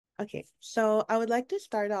Okay, so I would like to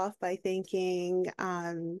start off by thanking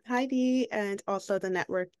Heidi and also the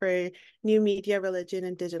Network for New Media, Religion,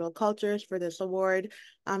 and Digital Cultures for this award.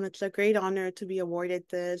 It's a great honor to be awarded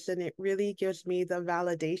this, and it really gives me the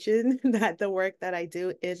validation that the work that I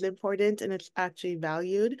do is important and it's actually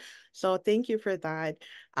valued. So thank you for that.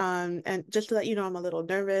 And just to let you know, I'm a little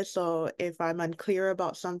nervous, so if I'm unclear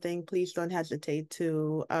about something, please don't hesitate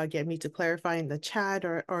to get me to clarify in the chat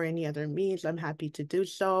or any other means. I'm happy to do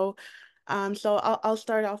so. So I'll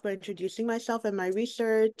start off by introducing myself and my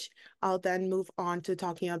research. I'll then move on to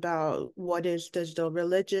talking about what is digital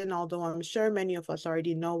religion, although I'm sure many of us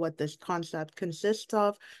already know what this concept consists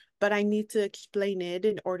of, but I need to explain it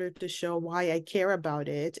in order to show why I care about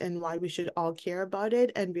it and why we should all care about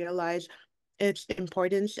it and realize its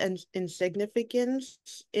importance and insignificance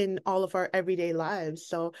in all of our everyday lives.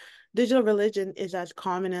 So digital religion is as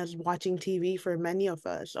common as watching TV for many of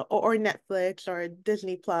us, or Netflix or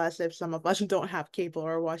Disney Plus if some of us don't have cable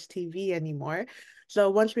or watch TV anymore.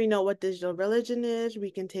 So once we know what digital religion is,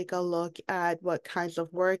 we can take a look at what kinds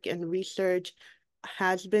of work and research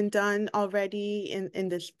has been done already in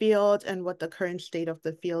this field and what the current state of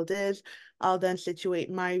the field is. I'll then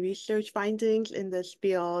situate my research findings in this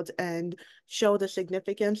field and show the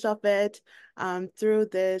significance of it. Through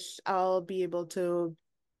this, I'll be able to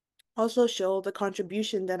also show the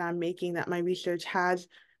contribution that I'm making, that my research has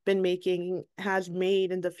been making, has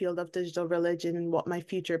made in the field of digital religion, and what my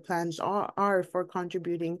future plans are for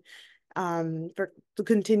contributing for to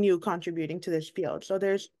continue contributing to this field. So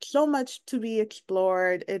there's so much to be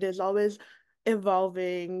explored. It is always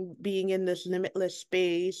evolving, being in this limitless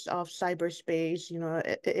space of cyberspace.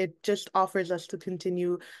 It just offers us to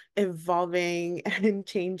continue evolving and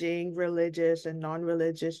changing religious and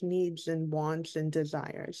non-religious needs and wants and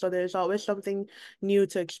desires. So there's always something new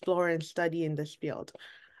to explore and study in this field.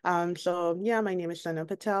 So yeah, my name is Sana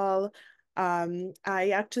Patel.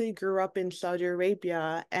 I actually grew up in Saudi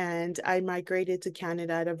Arabia and I migrated to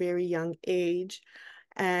Canada at a very young age.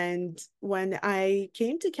 And when I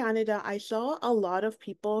came to Canada, I saw a lot of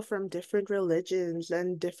people from different religions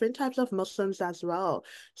and different types of Muslims as well.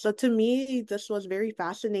 So to me, this was very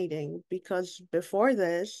fascinating because before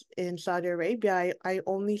this in Saudi Arabia, I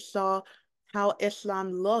only saw how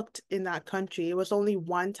Islam looked in that country. It was only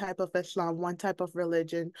one type of Islam, one type of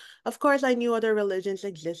religion. Of course, I knew other religions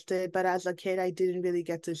existed, but as a kid, I didn't really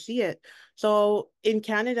get to see it. So in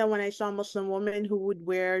Canada, when I saw Muslim women who would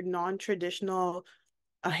wear non-traditional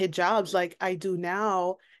hijabs like I do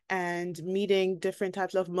now, and meeting different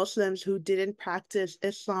types of Muslims who didn't practice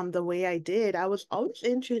Islam the way I did, I was always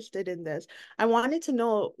interested in this. I wanted to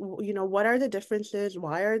know, what are the differences?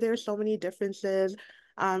 Why are there so many differences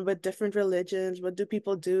with different religions? What do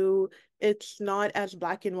people do? It's not as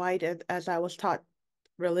black and white as I was taught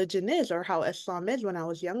religion is or how Islam is when I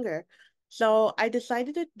was younger. So I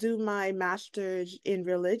decided to do my master's in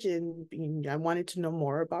religion. I wanted to know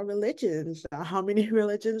more about religions. How many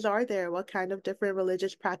religions are there? What kind of different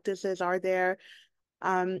religious practices are there?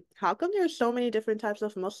 How come there's so many different types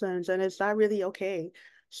of Muslims, and is that really okay?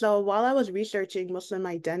 So while I was researching Muslim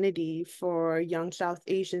identity for young South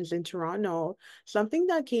Asians in Toronto, something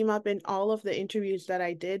that came up in all of the interviews that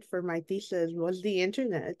I did for my thesis was the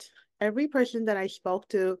internet. Every person that I spoke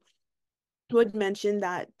to would mention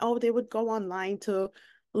that, oh, they would go online to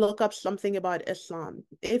look up something about Islam.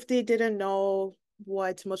 If they didn't know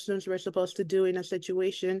what Muslims were supposed to do in a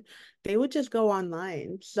situation, they would just go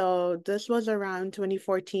online. So this was around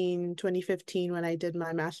 2014, 2015 when I did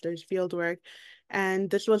my master's fieldwork. And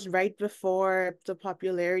this was right before the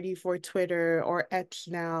popularity for Twitter or X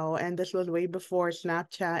now. And this was way before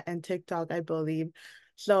Snapchat and TikTok, I believe.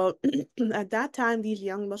 So at that time, these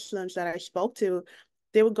young Muslims that I spoke to,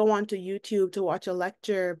 they would go onto YouTube to watch a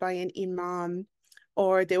lecture by an imam,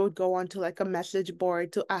 or they would go onto like a message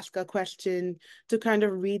board to ask a question, to kind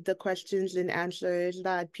of read the questions and answers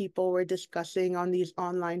that people were discussing on these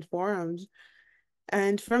online forums.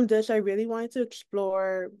 And from this, I really wanted to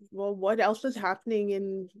explore, well, what else is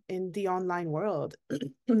happening in the online world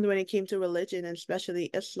when it came to religion, and especially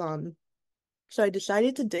Islam. So I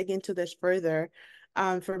decided to dig into this further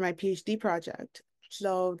for my PhD project.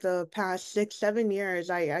 So the past 6, 7 years,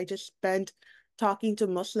 I just spent talking to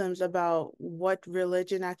Muslims about what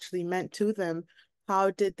religion actually meant to them.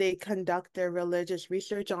 How did they conduct their religious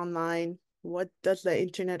research online? What does the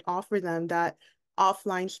internet offer them that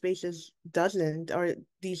offline spaces doesn't, or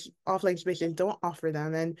these offline spaces don't offer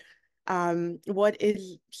them? And what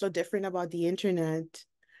is so different about the internet?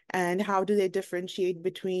 And how do they differentiate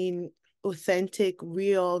between authentic,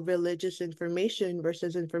 real religious information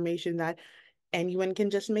versus information that anyone can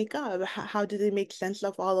just make up? How do they make sense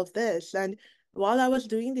of all of this? And while I was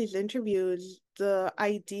doing these interviews, the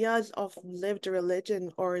ideas of lived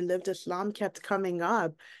religion or lived Islam kept coming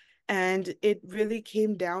up. And it really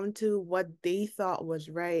came down to what they thought was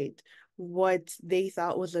right, what they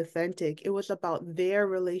thought was authentic. It was about their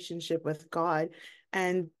relationship with God.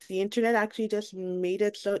 And the internet actually just made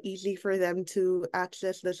it so easy for them to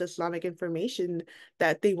access this Islamic information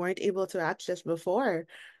that they weren't able to access before.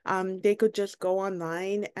 They could just go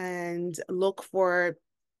online and look for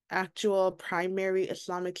actual primary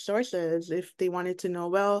Islamic sources if they wanted to know,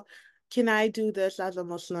 well, can I do this as a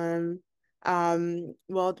Muslim?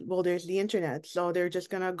 Well, there's the internet. So they're just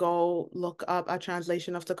gonna go look up a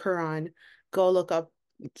translation of the Quran, go look up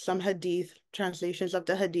some hadith, translations of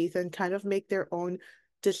the hadith, and kind of make their own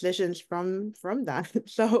decisions from that.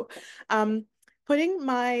 So, um, putting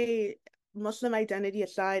my Muslim identity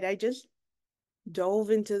aside, I just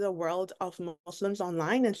dove into the world of Muslims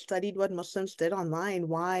online and studied what Muslims did online.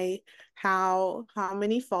 Why, how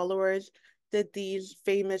many followers did these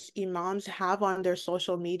famous imams have on their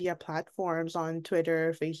social media platforms on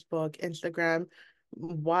Twitter, Facebook, Instagram?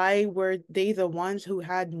 Why were they the ones who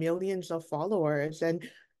had millions of followers? And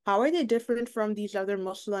how are they different from these other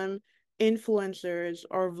Muslim influencers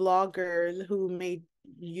or vloggers who made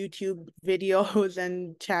YouTube videos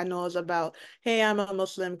and channels about, hey, I'm a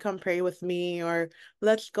Muslim, come pray with me, or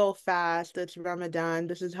let's go fast, it's Ramadan,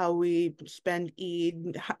 this is how we spend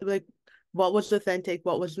Eid. Like, what was authentic,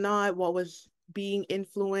 what was not, what was being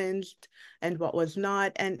influenced, and what was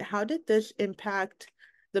not, and how did this impact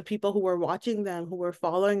the people who were watching them, who were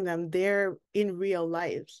following them there in real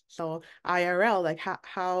lives? So IRL, like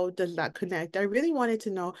how does that connect? I really wanted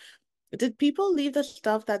to know, did people leave the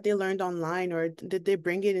stuff that they learned online, or did they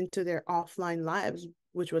bring it into their offline lives,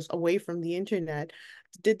 which was away from the internet?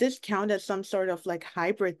 Did this count as some sort of like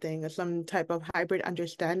hybrid thing, or some type of hybrid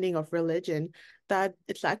understanding of religion, that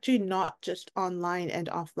it's actually not just online and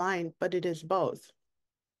offline, but it is both?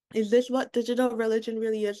 Is this what digital religion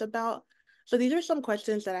really is about? So these are some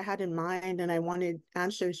questions that I had in mind and I wanted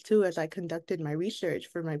answers to as I conducted my research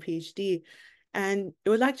for my PhD. And it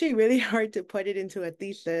was actually really hard to put it into a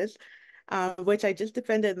thesis, which I just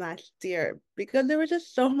defended last year because there was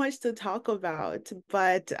just so much to talk about.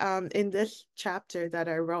 But in this chapter that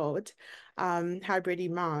I wrote, Hybrid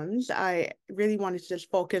Imams, I really wanted to just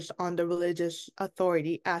focus on the religious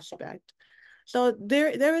authority aspect. So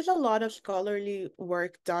there is a lot of scholarly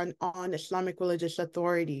work done on Islamic religious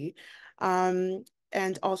authority, um,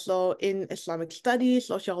 and also in Islamic studies,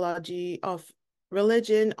 sociology of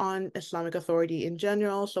religion on Islamic authority in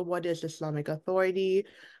general. So what is Islamic authority?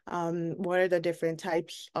 What are the different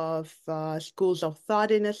types of schools of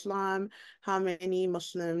thought in Islam? How many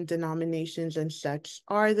Muslim denominations and sects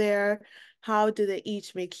are there? How do they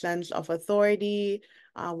each make sense of authority?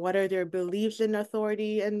 What are their beliefs in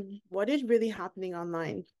authority, and what is really happening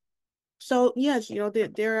online? So yes,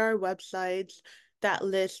 there are websites that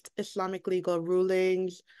list Islamic legal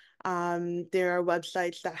rulings. There are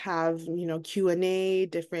websites that have, Q&A,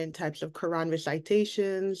 different types of Quran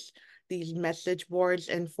recitations, these message boards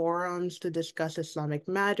and forums to discuss Islamic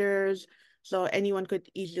matters. So anyone could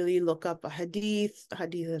easily look up a hadith. A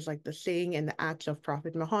hadith is like the saying and the acts of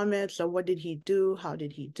Prophet Muhammad. So what did he do? How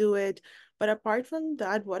did he do it? But apart from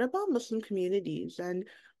that, what about Muslim communities? And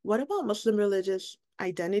what about Muslim religious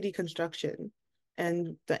identity construction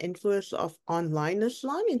and the influence of online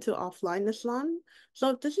Islam into offline Islam?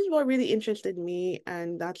 So this is what really interested me,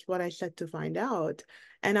 and that's what I set to find out.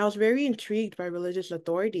 And I was very intrigued by religious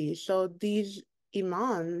authorities. So these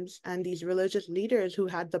imams and these religious leaders who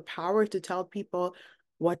had the power to tell people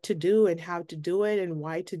what to do and how to do it and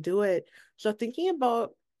why to do it. So thinking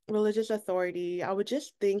about religious authority, I would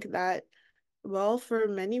just think that, well, for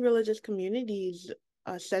many religious communities,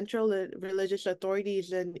 central religious authority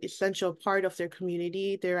is an essential part of their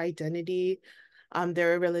community, their identity,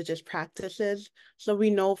 their religious practices. So we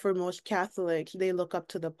know for most Catholics, they look up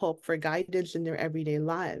to the Pope for guidance in their everyday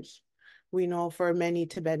lives. We know for many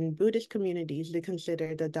Tibetan Buddhist communities, they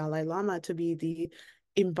consider the Dalai Lama to be the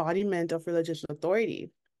embodiment of religious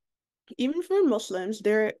authority. Even for Muslims,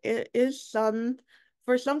 is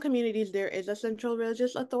for some communities, there is a central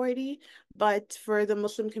religious authority, but for the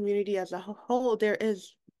Muslim community as a whole, there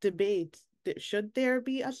is debate. Should there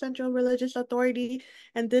be a central religious authority?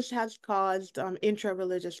 And this has caused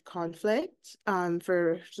intra-religious conflict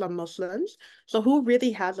for some Muslims. So who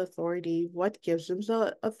really has authority? What gives them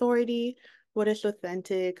the authority? What is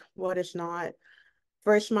authentic? What is not?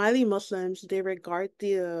 For Ismaili Muslims, they regard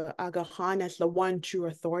the Aga Khan as the one true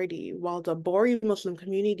authority, while the Bori Muslim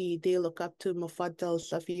community, they look up to Mufaddal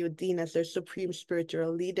Safiuddin as their supreme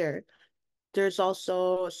spiritual leader. There's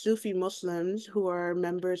also Sufi Muslims who are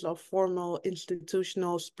members of formal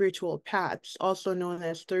institutional spiritual paths, also known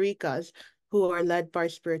as tariqas, who are led by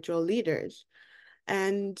spiritual leaders.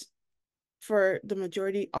 And for the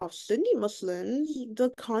majority of Sunni Muslims, the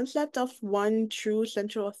concept of one true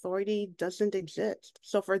central authority doesn't exist.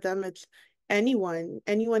 So for them, it's anyone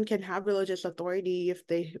can have religious authority if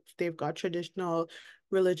they've got traditional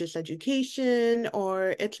religious education,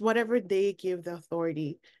 or it's whatever they give the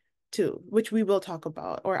authority to, which we will talk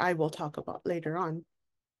about, or I will talk about later on.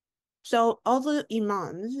 So all the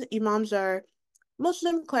imams are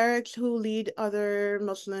Muslim clerics who lead other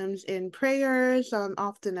Muslims in prayers,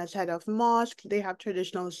 often as head of mosque. They have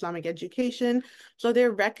traditional Islamic education, so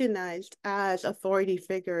they're recognized as authority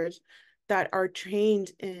figures that are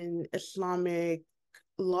trained in Islamic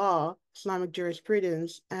law, Islamic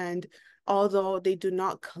jurisprudence, and although they do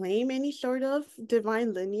not claim any sort of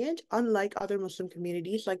divine lineage, unlike other Muslim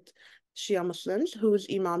communities like Shia Muslims, whose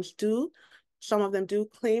imams do, some of them do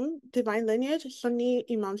claim divine lineage, Sunni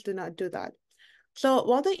imams do not do that. So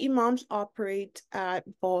while the imams operate at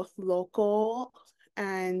both local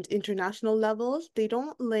and international levels, they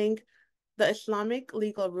don't link the Islamic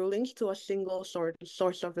legal rulings to a single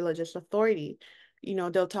source of religious authority. You know,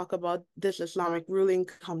 they'll talk about this Islamic ruling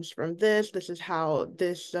comes from this is how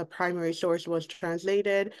this primary source was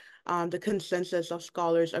translated. The consensus of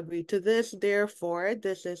scholars agreed to this, therefore,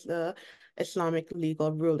 this is the Islamic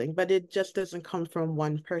legal ruling, but it just doesn't come from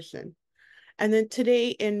one person. And then today,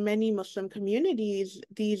 in many Muslim communities,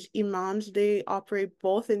 these imams, they operate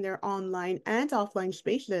both in their online and offline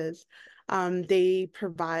spaces. They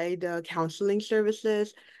provide counseling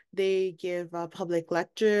services, they give public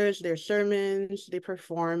lectures, their sermons, they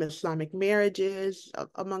perform Islamic marriages,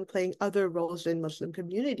 among playing other roles in Muslim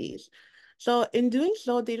communities. So in doing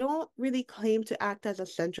so, they don't really claim to act as a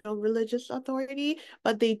central religious authority,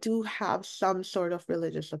 but they do have some sort of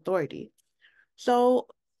religious authority. So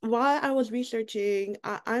while I was researching,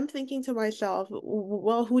 I'm thinking to myself,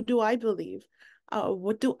 well, who do I believe?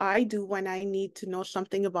 What do I do when I need to know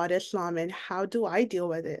something about Islam, and how do I deal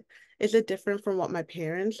with it? Is it different from what my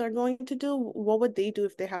parents are going to do? What would they do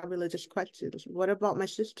if they have religious questions? What about my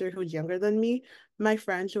sister who's younger than me? My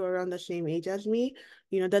friends who are around the same age as me?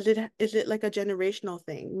 You know, is it like a generational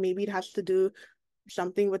thing? Maybe it has to do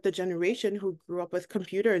something with the generation who grew up with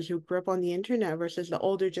computers, who grew up on the internet versus the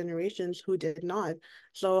older generations who did not.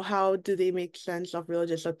 So how do they make sense of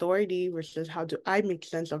religious authority versus how do I make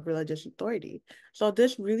sense of religious authority? So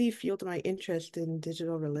this really fueled my interest in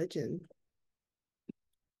digital religion.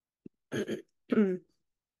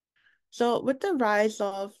 So with the rise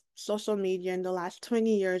of social media in the last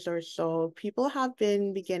 20 years or so, people have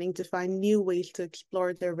been beginning to find new ways to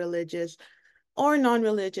explore their religious or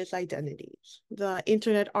non-religious identities. The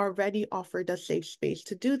internet already offered a safe space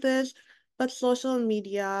to do this, but social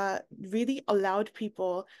media really allowed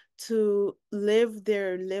people to live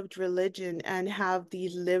their lived religion and have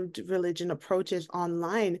these lived religion approaches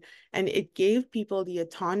online. And it gave people the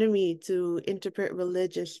autonomy to interpret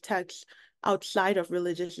religious texts outside of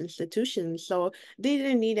religious institutions. So they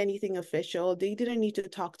didn't need anything official. They didn't need to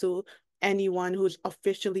talk to anyone who's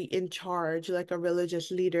officially in charge, like a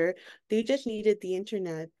religious leader. They just needed the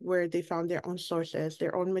internet where they found their own sources,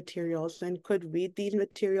 their own materials, and could read these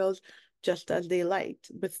materials just as they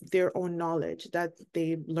liked with their own knowledge that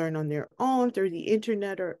they learn on their own through the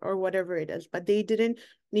internet or whatever it is. But they didn't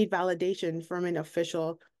need validation from an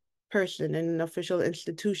official person and an official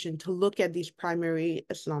institution to look at these primary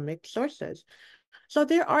Islamic sources. So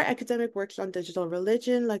there are academic works on digital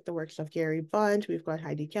religion, like the works of Gary Bunt. We've got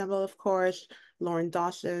Heidi Campbell, of course, Lauren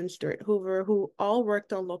Dawson, Stuart Hoover, who all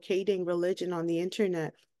worked on locating religion on the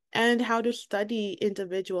internet and how to study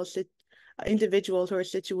individuals who are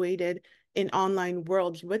situated in online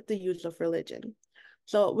worlds with the use of religion.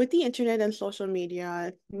 So with the internet and social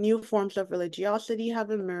media, new forms of religiosity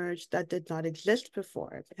have emerged that did not exist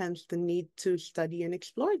before, hence the need to study and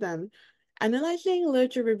explore them. Analyzing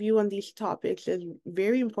literature review on these topics is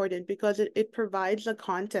very important because it provides a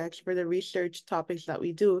context for the research topics that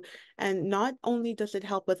we do. And not only does it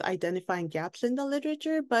help with identifying gaps in the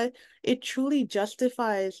literature, but it truly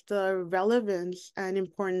justifies the relevance and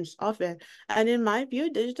importance of it. And in my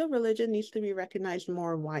view, digital religion needs to be recognized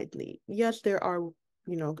more widely. Yes, there are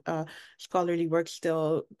scholarly work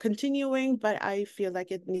still continuing, but I feel like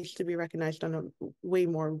it needs to be recognized on a way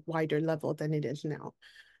more wider level than it is now.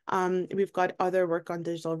 We've got other work on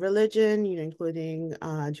digital religion, you know, including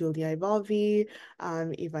Julia Ivalvi,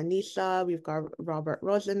 Eva Nisa. We've got Robert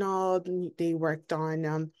Rosenald. They worked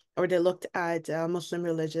on or they looked at Muslim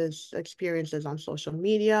religious experiences on social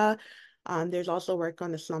media. There's also work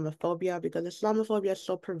on Islamophobia because Islamophobia is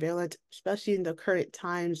so prevalent, especially in the current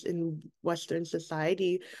times in Western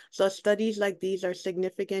society. So studies like these are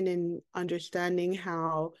significant in understanding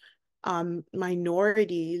how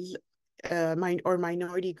minorities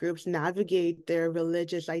minority groups navigate their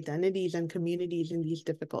religious identities and communities in these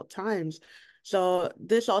difficult times. So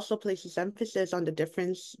this also places emphasis on the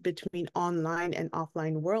difference between online and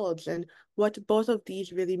offline worlds and what both of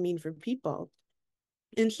these really mean for people.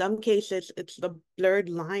 In some cases, it's the blurred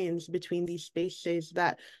lines between these spaces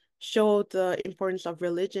that show the importance of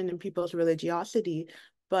religion and people's religiosity.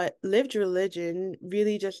 But lived religion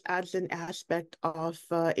really just adds an aspect of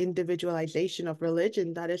individualization of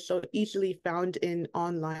religion that is so easily found in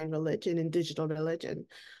online religion and digital religion.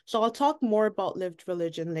 So I'll talk more about lived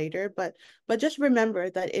religion later, but just remember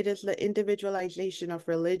that it is the individualization of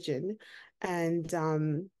religion,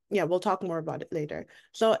 and yeah, we'll talk more about it later.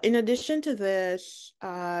 So in addition to this,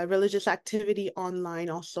 religious activity online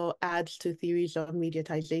also adds to theories of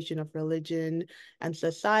mediatization of religion and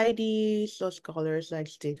society. So scholars like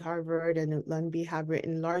Stig Harvard and Lundby have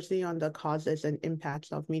written largely on the causes and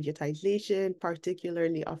impacts of mediatization,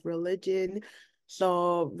 particularly of religion.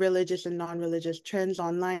 So religious and non-religious trends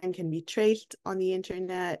online can be traced on the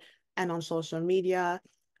internet and on social media.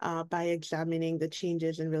 By examining the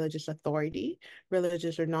changes in religious authority,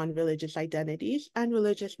 religious or non-religious identities, and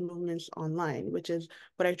religious movements online, which is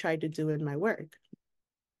what I try to do in my work.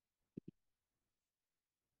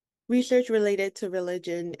 Research related to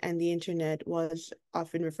religion and the internet was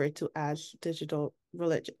often referred to as digital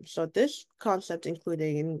religion. So this concept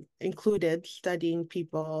included studying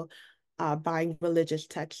people buying religious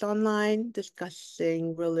texts online,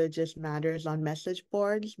 discussing religious matters on message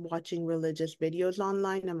boards, watching religious videos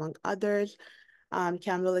online, among others.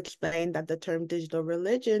 Campbell explained that the term digital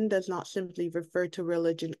religion does not simply refer to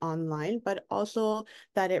religion online, but also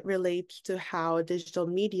that it relates to how digital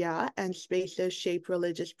media and spaces shape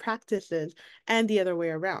religious practices and the other way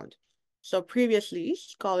around. So previously,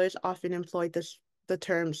 scholars often employed the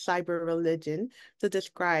term cyber religion to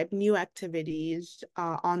describe new activities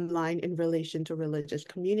online in relation to religious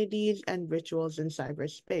communities and rituals in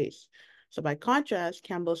cyberspace. So by contrast,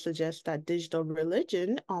 Campbell suggests that digital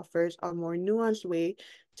religion offers a more nuanced way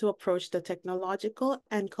to approach the technological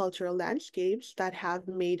and cultural landscapes that have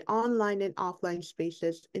made online and offline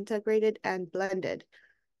spaces integrated and blended.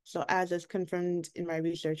 So as is confirmed in my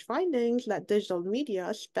research findings, that digital media,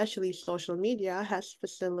 especially social media, has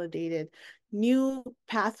facilitated new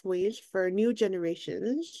pathways for new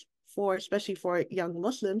generations, for especially for young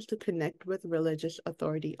Muslims to connect with religious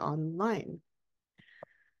authority online.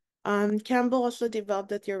 Campbell also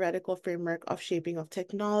developed a theoretical framework of shaping of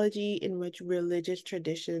technology in which religious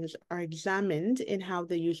traditions are examined in how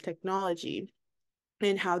they use technology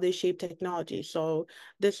and how they shape technology. So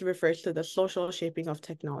this refers to the social shaping of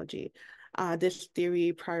technology. This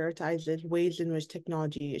theory prioritizes ways in which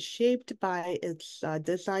technology is shaped by its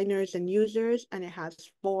designers and users, and it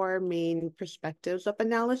has four main perspectives of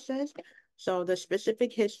analysis. So the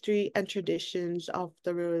specific history and traditions of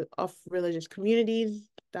religious communities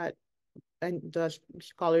that and the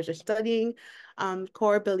scholars are studying,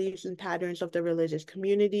 core beliefs and patterns of the religious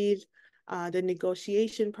communities, the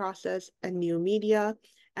negotiation process and new media,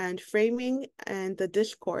 and framing and the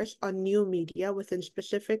discourse on new media within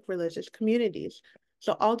specific religious communities.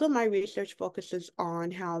 So although my research focuses on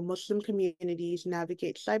how Muslim communities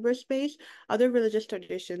navigate cyberspace, other religious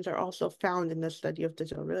traditions are also found in the study of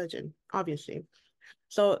digital religion, obviously.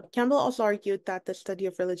 So Campbell also argued that the study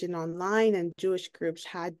of religion online and Jewish groups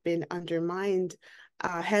had been undermined,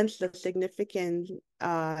 hence the significant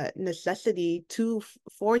necessity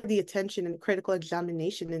for the attention and critical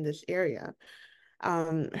examination in this area.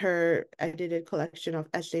 Her edited collection of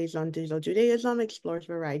essays on digital Judaism explores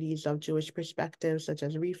varieties of Jewish perspectives, such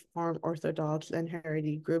as Reform, Orthodox, and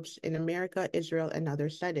Haredi groups in America, Israel, and other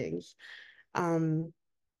settings. Um,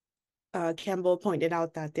 Campbell pointed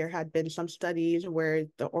out that there had been some studies where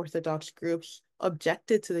the Orthodox groups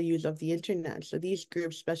objected to the use of the internet. So these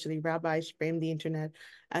groups, especially rabbis, framed the internet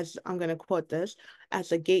as, I'm going to quote this,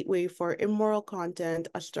 as a gateway for immoral content,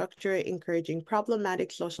 a structure encouraging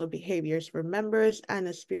problematic social behaviors for members, and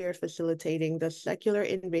a sphere facilitating the secular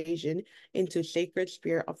invasion into sacred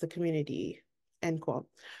sphere of the community. End quote.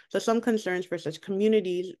 So some concerns for such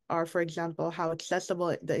communities are, for example, how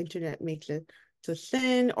accessible the internet makes it to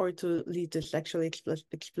sin or to lead to sexually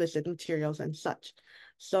explicit materials and such.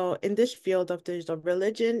 So in this field of digital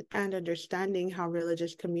religion and understanding how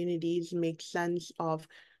religious communities make sense of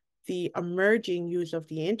the emerging use of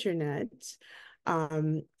the internet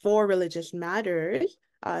for religious matters,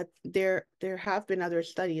 There have been other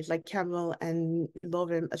studies, like Campbell and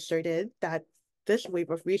Lovin asserted that this wave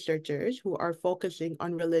of researchers who are focusing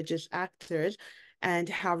on religious actors and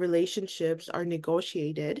how relationships are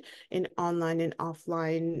negotiated in online and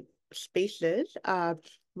offline spaces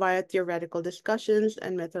via theoretical discussions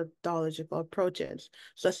and methodological approaches.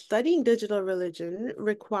 So studying digital religion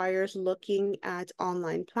requires looking at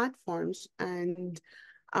online platforms and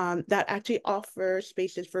that actually offer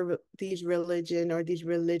spaces for these religion or these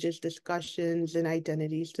religious discussions and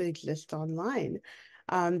identities to exist online.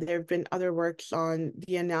 There have been other works on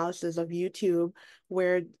the analysis of YouTube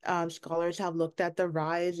where scholars have looked at the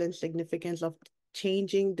rise and significance of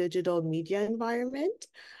changing digital media environment.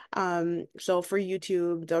 So for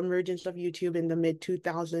YouTube, the emergence of YouTube in the mid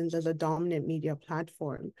 2000s as a dominant media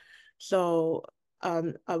platform. So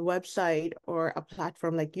a website or a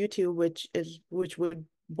platform like YouTube, which would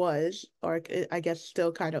was, or I guess still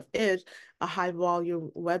kind of is, a high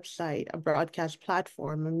volume website, a broadcast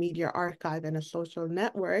platform, a media archive, and a social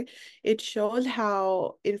network, it shows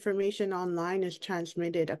how information online is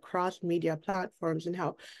transmitted across media platforms and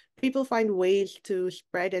how people find ways to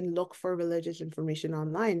spread and look for religious information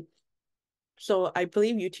online. So I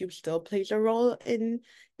believe YouTube still plays a role in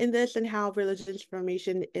this and how religious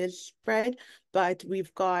information is spread, but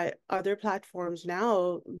we've got other platforms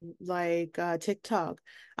now like TikTok.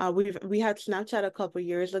 We had Snapchat a couple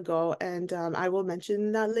years ago, and I will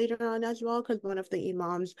mention that later on as well because one of the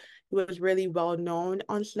imams was really well known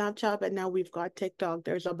on Snapchat, but now we've got TikTok.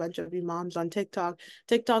 There's a bunch of imams on TikTok.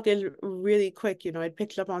 TikTok is really quick, it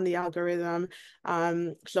picks up on the algorithm,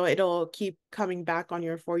 so it'll keep coming back on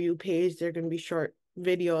your For You page. There are going to be short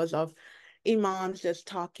videos of imams just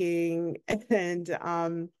talking and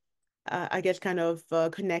I guess kind of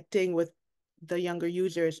connecting with the younger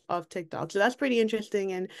users of TikTok. So that's pretty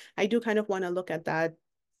interesting. And I do kind of want to look at that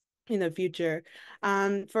in the future.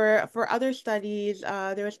 For other studies,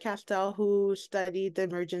 there was Castell who studied the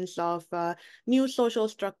emergence of new social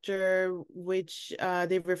structure, which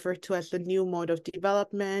they refer to as the new mode of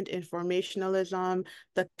development, informationalism,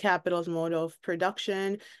 the capital's mode of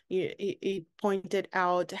production. He pointed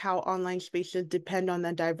out how online spaces depend on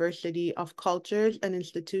the diversity of cultures and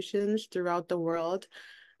institutions throughout the world.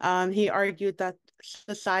 He argued that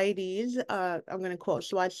societies, I'm going to quote,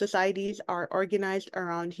 so societies are organized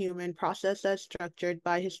around human processes structured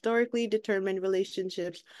by historically determined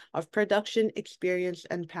relationships of production, experience,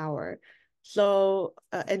 and power. So,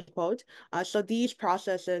 end quote. So these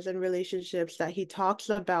processes and relationships that he talks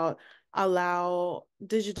about allow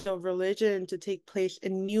digital religion to take place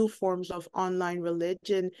in new forms of online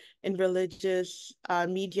religion and religious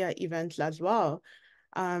media events as well.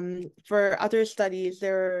 For other studies,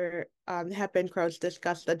 there have been crowds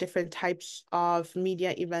discuss the different types of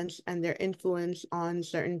media events and their influence on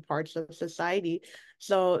certain parts of society.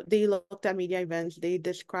 So they looked at media events. They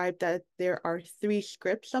described that there are three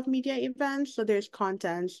scripts of media events. So there's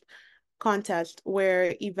contest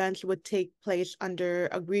where events would take place under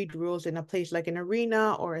agreed rules in a place like an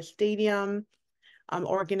arena or a stadium,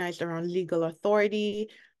 organized around legal authority.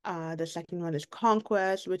 The second one is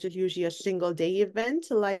Conquest, which is usually a single day event,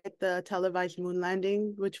 like the televised moon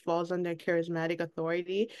landing, which falls under charismatic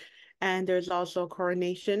authority. And there's also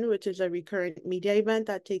Coronation, which is a recurrent media event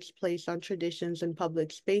that takes place on traditions and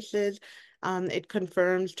public spaces. It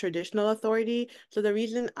confirms traditional authority. So the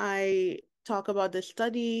reason I talk about this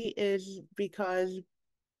study is because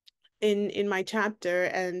in my chapter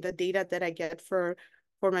and the data that I get for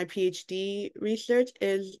my PhD research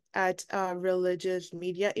is at a religious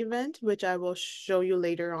media event, which I will show you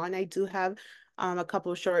later on. I do have a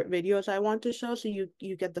couple of short videos I want to show so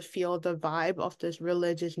you get the feel, the vibe of this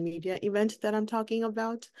religious media event that I'm talking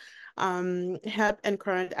about. HEP and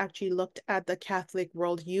Current actually looked at the Catholic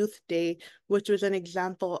World Youth Day, which was an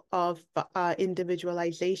example of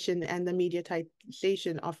individualization and the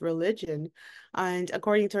mediatization of religion. And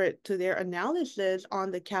according to their analysis on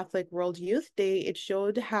the Catholic World Youth Day, it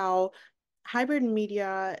showed how hybrid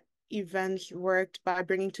media events worked by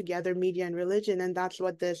bringing together media and religion. And that's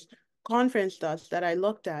what this conference does that I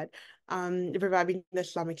looked at, reviving the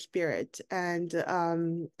Islamic spirit. And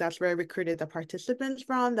that's where I recruited the participants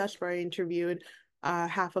from. That's where I interviewed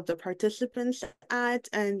half of the participants at.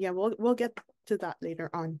 And yeah, we'll get to that later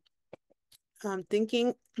on.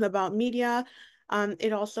 Thinking about media,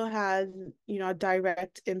 it also has, a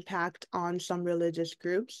direct impact on some religious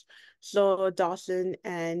groups. So Dawson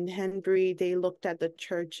and Henry, they looked at the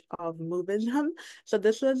Church of Movism. So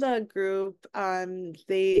this was a group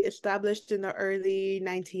they established in the early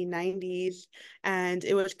 1990s, and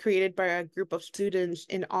it was created by a group of students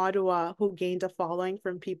in Ottawa who gained a following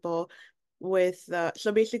from people with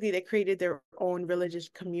so basically they created their own religious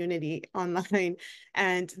community online,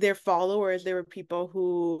 and their followers, there were people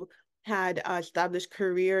who had established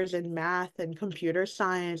careers in math and computer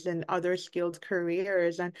science and other skilled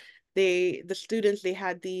careers. And the students, they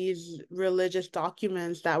had these religious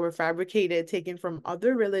documents that were fabricated, taken from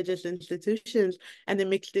other religious institutions, and they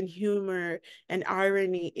mixed in humor and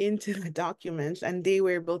irony into the documents, and they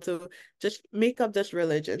were able to just make up this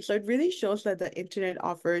religion. So it really shows that the internet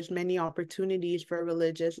offers many opportunities for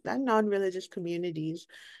religious and non-religious communities.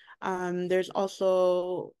 There's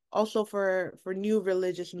also for new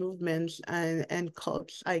religious movements and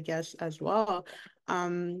cults, I guess, as well.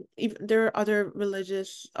 There are other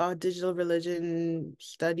religious digital religion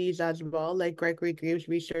studies as well, like Gregory Greaves'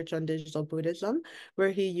 research on digital Buddhism,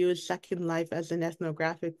 where he used Second Life as an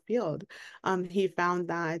ethnographic field. He found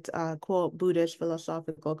that quote Buddhist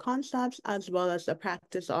philosophical concepts as well as the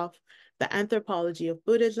practice of the anthropology of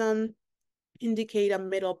Buddhism indicate a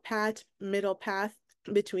middle path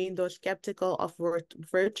between those skeptical of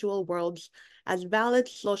virtual worlds as valid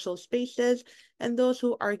social spaces and those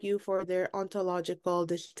who argue for their ontological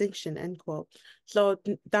distinction, end quote. So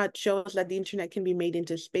that shows that the internet can be made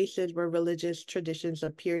into spaces where religious traditions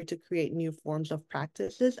appear to create new forms of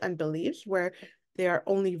practices and beliefs where they are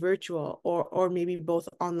only virtual or maybe both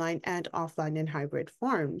online and offline in hybrid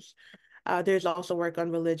forms. There's also work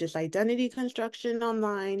on religious identity construction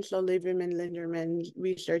online. So Lieberman Linderman's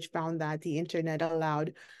research found that the internet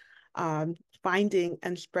allowed um, finding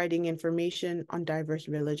and spreading information on diverse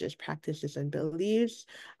religious practices and beliefs.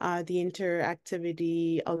 The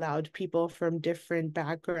interactivity allowed people from different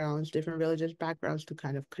backgrounds, different religious backgrounds to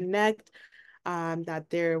kind of connect. That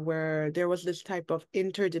there was this type of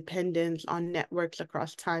interdependence on networks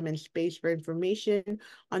across time and space for information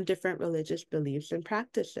on different religious beliefs and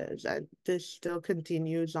practices. And this still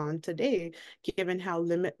continues on today, given how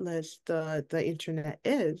limitless the internet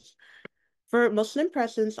is. For Muslim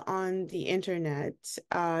presence on the internet,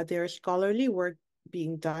 there's scholarly work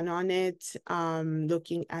being done on it,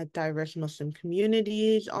 looking at diverse Muslim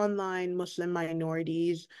communities online, Muslim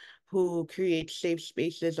minorities who create safe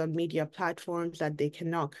spaces on media platforms that they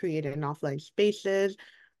cannot create in offline spaces.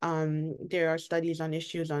 There are studies on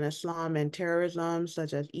issues on Islam and terrorism,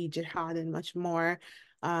 such as e-jihad and much more.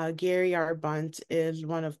 Gary Arbunt is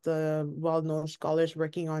one of the well-known scholars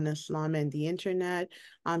working on Islam and the internet.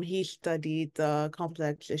 He studied the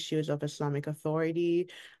complex issues of Islamic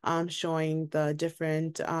authority, showing the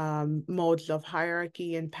different modes of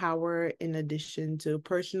hierarchy and power, in addition to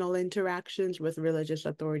personal interactions with religious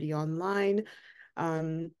authority online.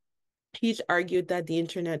 Um, He's argued that the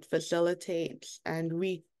internet facilitates and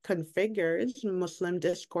reconfigures Muslim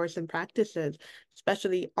discourse and practices,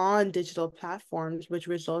 especially on digital platforms, which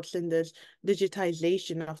results in this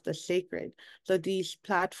digitization of the sacred. So these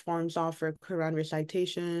platforms offer Quran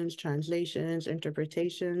recitations, translations,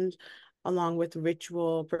 interpretations, along with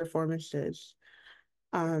ritual performances.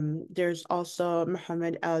 There's also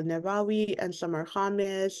Muhammad al-Nawawi and Samar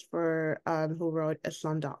Khamis who wrote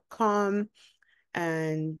Islam.com,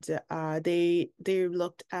 and they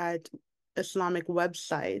looked at Islamic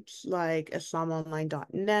websites like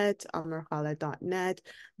islamonline.net, amarkhala.net.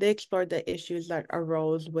 They explored the issues that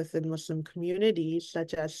arose within Muslim communities,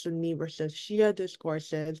 such as Sunni versus Shia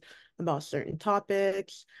discourses about certain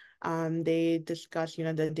topics. They discuss,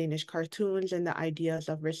 the Danish cartoons and the ideas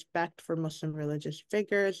of respect for Muslim religious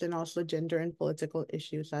figures, and also gender and political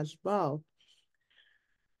issues as well.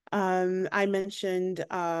 I mentioned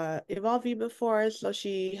Evolvi before, so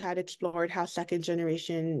she had explored how second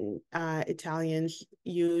generation Italians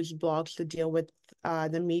use blogs to deal with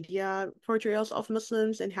the media portrayals of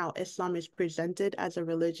Muslims and how Islam is presented as a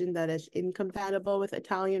religion that is incompatible with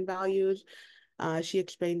Italian values. She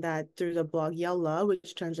explained that through the blog Yalla,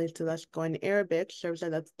 which translates to Let's Go in Arabic, serves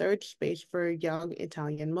as a third space for young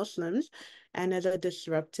Italian Muslims and as a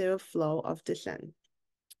disruptive flow of dissent.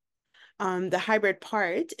 The hybrid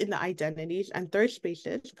part in the identities and third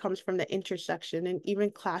spaces comes from the intersection and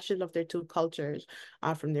even clashes of their two cultures,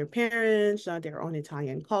 from their parents, their own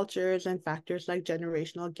Italian cultures, and factors like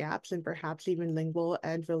generational gaps and perhaps even lingual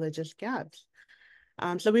and religious gaps.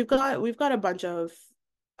 So we've got a bunch of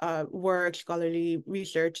work, scholarly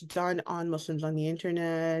research done on Muslims on the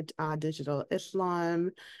internet, digital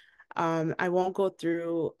Islam. I won't go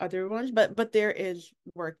through other ones, but there is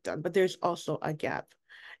work done, but there's also a gap.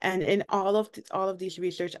 And in all of these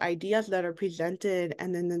research ideas that are presented,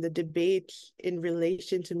 and then in the debates in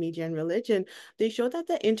relation to media and religion, they show that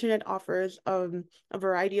the internet offers a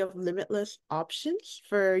variety of limitless options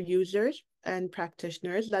for users and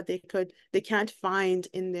practitioners that they can't find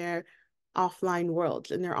in their offline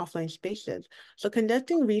worlds, in their offline spaces. So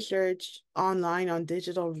conducting research online on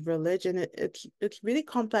digital religion, it's really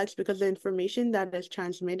complex because the information that is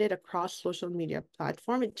transmitted across social media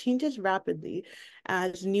platform, it changes rapidly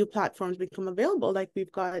as new platforms become available. Like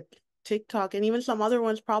we've got TikTok and even some other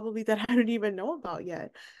ones probably that I don't even know about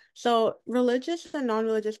yet. So religious and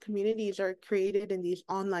non-religious communities are created in these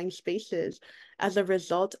online spaces as a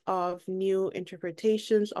result of new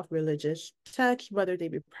interpretations of religious texts, whether they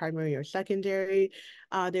be primary or secondary.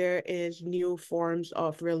 There is new forms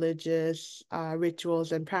of religious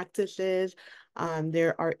rituals and practices.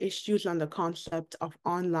 There are issues on the concept of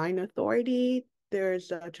online authority.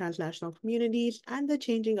 There's transnational communities and the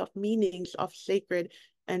changing of meanings of sacred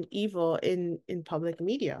and evil in public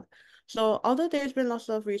media. So although there's been lots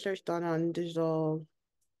of research done on digital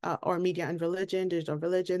or media and religion, digital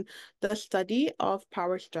religion, the study of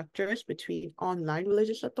power structures between online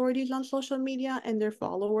religious authorities on social media and their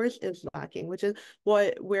followers is lacking, which is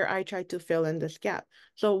where I try to fill in this gap.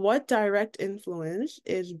 So what direct influence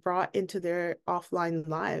is brought into their offline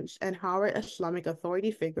lives, and how are Islamic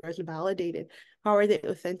authority figures validated? How are they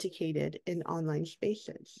authenticated in online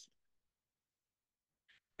spaces?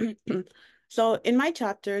 So in my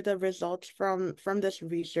chapter, the results from this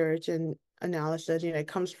research and analysis, it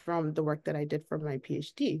comes from the work that I did for my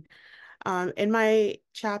PhD. In my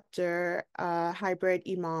chapter, Hybrid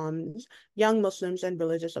Imams, Young Muslims and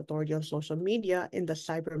Religious Authority on Social Media in the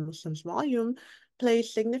Cyber Muslims volume,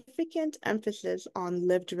 place significant emphasis on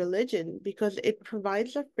lived religion because it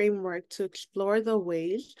provides a framework to explore the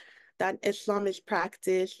ways that Islam is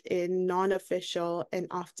practiced in non-official and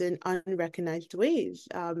often unrecognized ways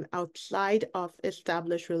outside of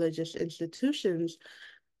established religious institutions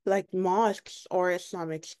like mosques or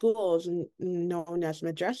Islamic schools known as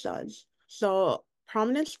madrasas. So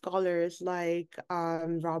prominent scholars like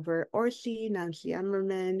Robert Orsi, Nancy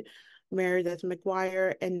Emmerman, Meredith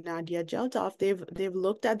McGuire, and Nadia Geldof, they've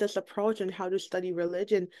looked at this approach and how to study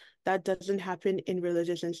religion that doesn't happen in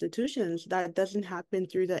religious institutions, that doesn't happen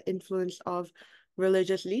through the influence of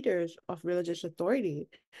religious leaders, of religious authority.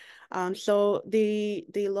 So they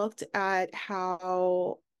looked at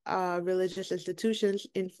how religious institutions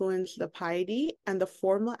influence the piety and the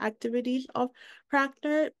formal activities of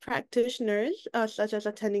practitioners, such as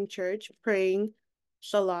attending church, praying,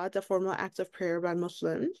 salah, the formal acts of prayer by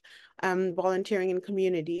Muslims, volunteering in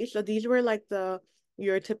communities. So these were like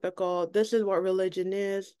your typical, this is what religion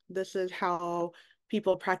is, this is how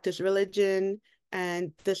people practice religion,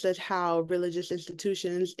 and this is how religious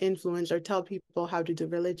institutions influence or tell people how to do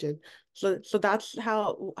religion. So that's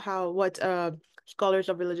how what scholars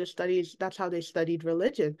of religious studies, that's how they studied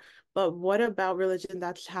religion. But what about religion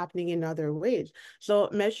that's happening in other ways? So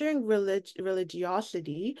measuring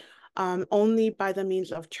religiosity only by the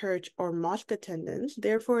means of church or mosque attendance,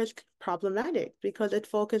 therefore, is problematic because it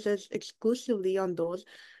focuses exclusively on those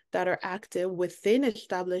that are active within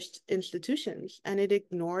established institutions, and it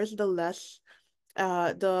ignores the less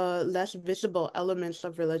visible elements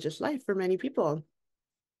of religious life for many people.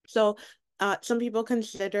 So some people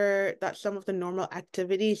consider that some of the normal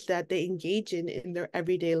activities that they engage in their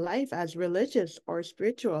everyday life as religious or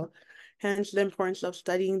spiritual. Hence, the importance of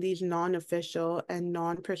studying these non-official and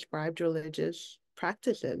non-prescribed religious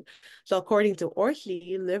practices. So according to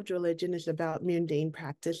Orsi, lived religion is about mundane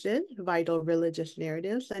practices, vital religious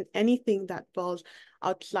narratives, and anything that falls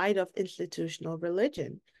outside of institutional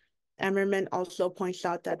religion. Emmerman also points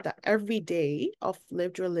out that the everyday of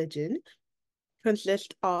lived religion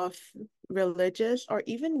consist of religious or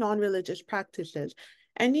even non-religious practices,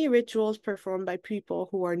 any rituals performed by people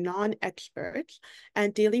who are non-experts,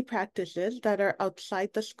 and daily practices that are outside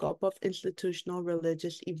the scope of institutional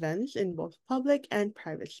religious events in both public and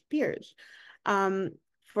private spheres. Um,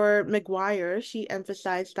 for McGuire, she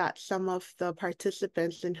emphasized that some of the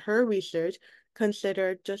participants in her research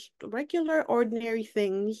considered just regular, ordinary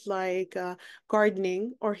things like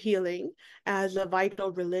gardening or healing as a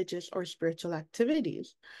vital religious or spiritual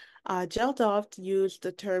activities. Geldof used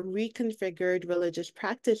the term reconfigured religious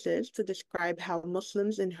practices to describe how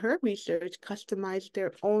Muslims in her research customized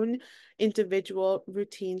their own individual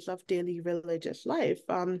routines of daily religious life.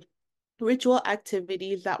 Ritual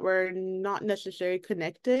activities that were not necessarily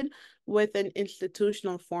connected with an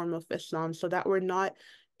institutional form of Islam, so that were not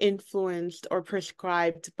influenced or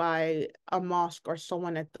prescribed by a mosque or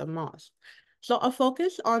someone at the mosque. So a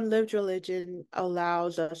focus on lived religion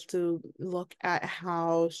allows us to look at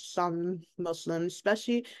how some Muslims,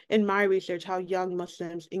 especially in my research, how young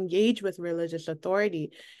Muslims engage with religious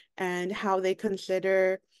authority and how they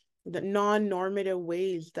consider the non-normative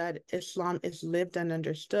ways that Islam is lived and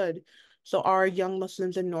understood. So are young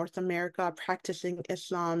Muslims in North America practicing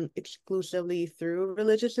Islam exclusively through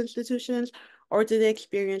religious institutions, or do they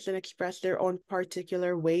experience and express their own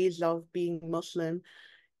particular ways of being Muslim,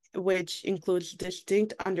 which includes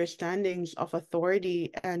distinct understandings of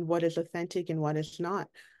authority and what is authentic and what is not?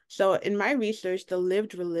 So, in my research, the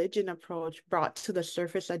lived religion approach brought to the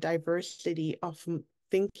surface a diversity of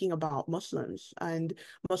thinking about Muslims and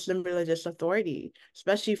Muslim religious authority,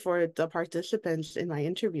 especially for the participants in my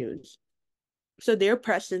interviews. So their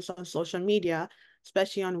presence on social media,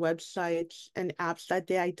 especially on websites and apps that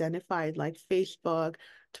they identified, like Facebook,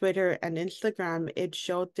 Twitter, and Instagram, it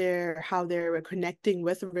showed how they were connecting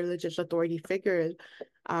with religious authority figures,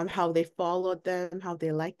 how they followed them, how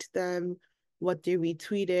they liked them, what they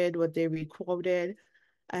retweeted, what they requoted.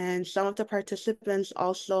 And some of the participants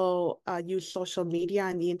also use social media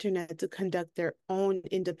and the internet to conduct their own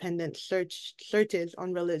independent searches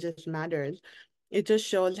on religious matters. It just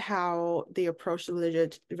shows how they approach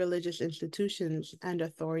religious institutions and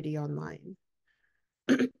authority online.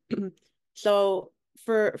 So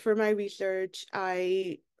for my research,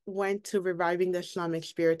 I went to Reviving the Islamic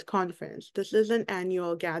Spirit conference. This is an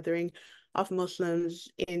annual gathering of Muslims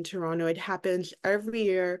in Toronto. It happens every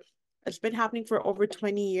year. It's been happening for over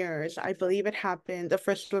 20 years. I believe it happened. The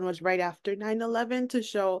first one was right after 9/11 to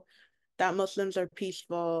show that Muslims are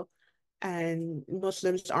peaceful and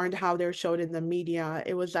Muslims aren't how they're showed in the media.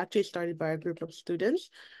 It was actually started by a group of students.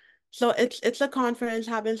 So it's a conference,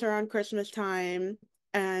 happens around Christmas time,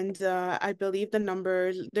 and I believe the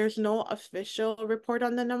numbers, there's no official report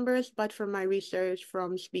on the numbers, but from my research,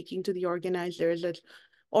 from speaking to the organizers, it's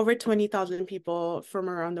over 20,000 people from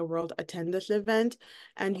around the world attend this event,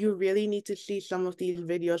 and you really need to see some of these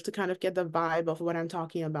videos to kind of get the vibe of what I'm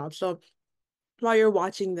talking about. So while you're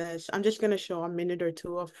watching this, I'm just going to show a minute or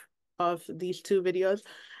two of these two videos.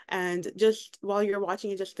 And just while you're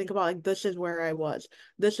watching it, just think about like, this is where I was.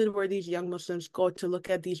 This is where these young Muslims go to look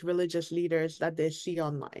at these religious leaders that they see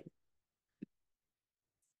online.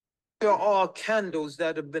 They are all candles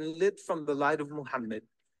that have been lit from the light of Muhammad.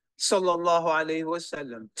 Sallallahu Alaihi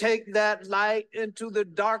Wasallam. Take that light into the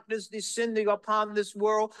darkness descending upon this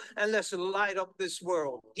world and let's light up this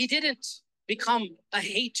world. He didn't become a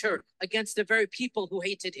hater against the very people who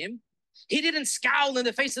hated him. He didn't scowl in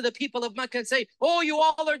the face of the people of Mecca and say, oh, you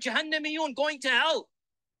all are Jahannamiyun, going to hell.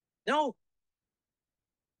 No.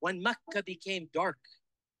 When Mecca became dark,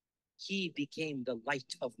 he became the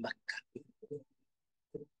light of Mecca.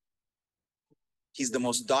 He's the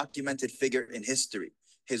most documented figure in history.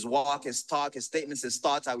 His walk, his talk, his statements, his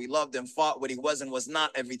thoughts, how he loved and fought, what he was and was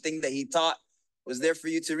not, everything that he taught was there for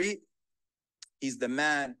you to read. He's the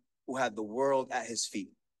man who had the world at his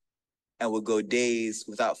feet and would go days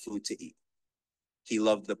without food to eat. He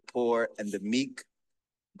loved the poor and the meek.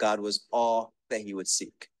 God was all that he would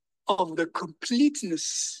seek. Of the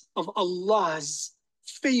completeness of Allah's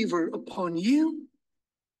favor upon you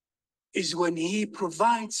is when he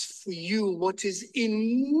provides for you what is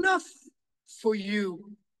enough for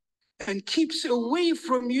you and keeps away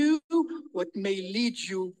from you what may lead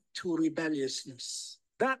you to rebelliousness.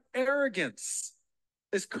 That arrogance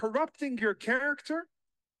is corrupting your character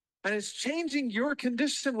and it's changing your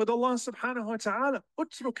condition with Allah subhanahu wa ta'ala.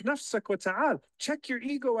 Utruk nafsak wa ta'al. Check your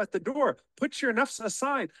ego at the door. Put your nafs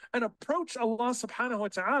aside and approach Allah subhanahu wa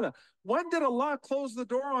ta'ala. When did Allah close the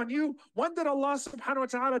door on you? When did Allah subhanahu wa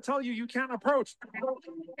ta'ala tell you you can't approach?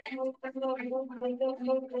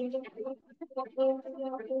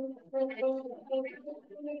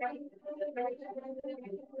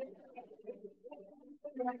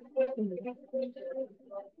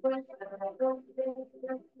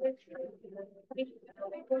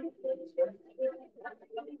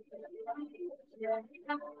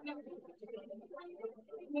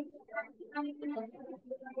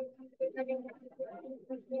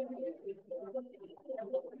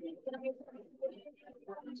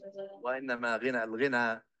 وإنما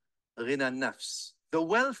غنى النفس. The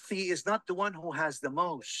wealthy is not the one who has the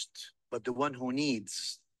most, but the one who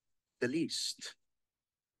needs the least.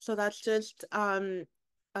 So that's just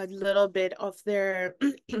a little bit of their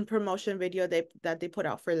promotion video that they put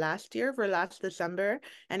out for last year, for last December.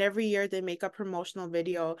 And every year they make a promotional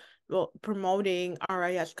video, well, promoting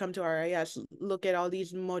RIS, come to RIS, look at all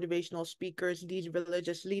these motivational speakers, these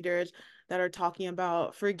religious leaders that are talking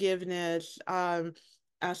about forgiveness,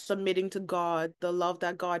 submitting to God, the love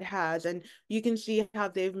that God has. And you can see how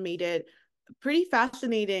they've made it pretty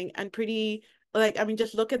fascinating and pretty, like, I mean,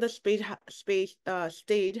 just look at the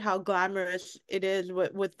stage, how glamorous it is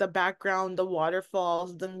with the background, the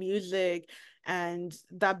waterfalls, the music, and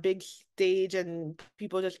that big stage, and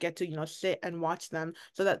people just get to, sit and watch them.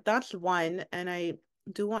 So that's one. And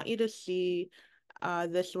do want you to see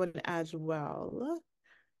this one as well.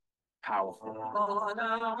 Powerful.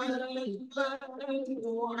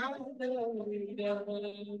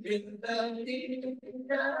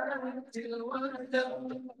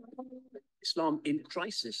 Islam in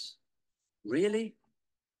crisis. Really?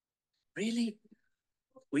 Really?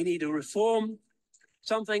 We need a reform,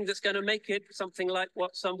 something that's going to make it something like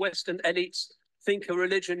what some Western elites think a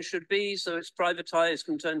religion should be, so it's privatized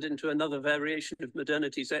and turned into another variation of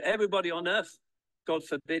modernity. So everybody on earth, God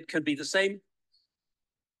forbid, can be the same.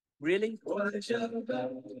 Really? What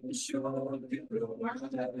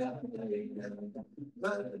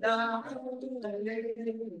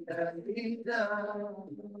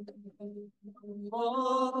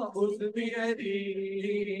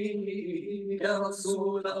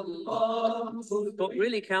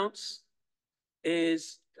really counts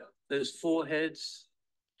is those foreheads.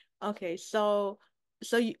 Okay, so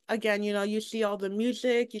again, you see all the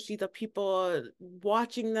music, you see the people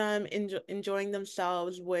watching them enjoying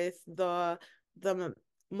themselves with the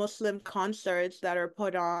Muslim concerts that are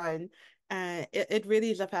put on, and it really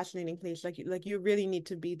is a fascinating place. Like you really need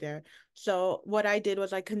to be there. So what I did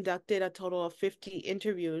was I conducted a total of 50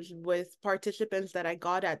 interviews with participants that I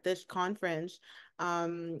got at this conference.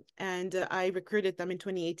 And I recruited them in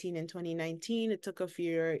 2018 and 2019. It took a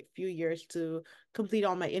few years to complete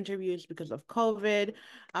all my interviews because of COVID.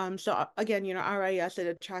 So again, RIS, it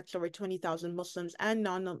attracts over 20,000 Muslims and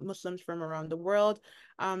non-Muslims from around the world.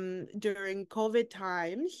 During COVID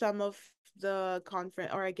time, some of the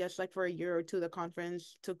conference, or I guess like for a year or two, the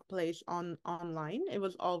conference took place online. It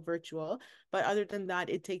was all virtual, but other than that,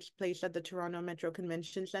 it takes place at the Toronto Metro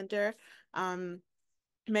Convention Center.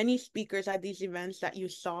 Many speakers at these events that you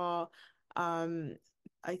saw, um,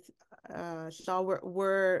 I saw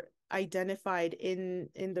were identified in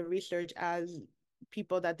the research as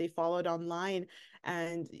people that they followed online.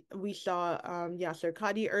 And we saw Yasser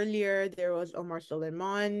Qadi earlier. There was Omar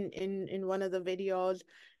Suleiman in one of the videos.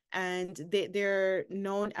 And they're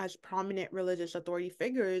known as prominent religious authority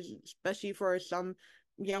figures, especially for some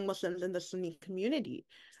young Muslims in the Sunni community.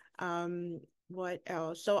 Um, what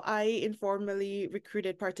else? So I informally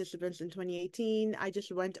recruited participants in 2018. I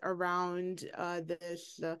just went around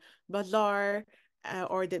this bazaar,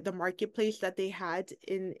 or the marketplace that they had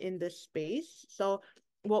in this space. So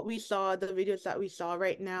what we saw, the videos that we saw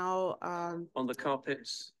right now, On the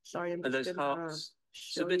carpets. sorry, I'm and just those gonna hearts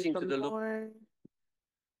show you submitting to some the Lord. more.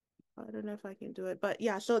 I don't know if I can do it, but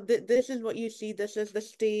yeah, so this is what you see. This is the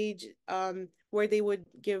stage where they would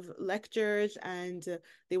give lectures, and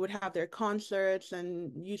they would have their concerts,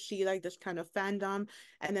 and you see like this kind of fandom.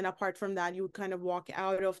 And then apart from that, you would kind of walk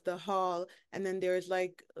out of the hall, and then there's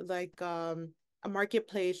like a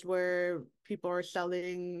marketplace where people are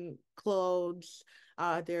selling clothes.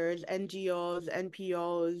 There's NGOs,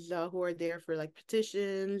 NPOs who are there for like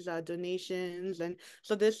petitions, donations, and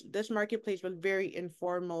so this marketplace was very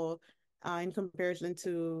informal in comparison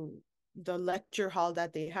to the lecture hall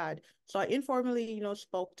that they had. So I informally,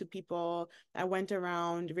 spoke to people. I went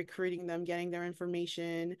around recruiting them, getting their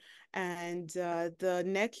information. And the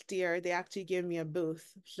next year, they actually gave me a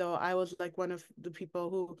booth. So I was like one of the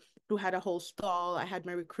people who had a whole stall. I had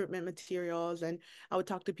my recruitment materials, and I would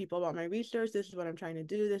talk to people about my research. This is what I'm trying to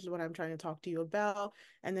do. This is what I'm trying to talk to you about.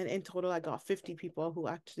 And then in total, I got 50 people who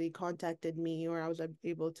actually contacted me, or I was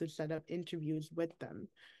able to set up interviews with them.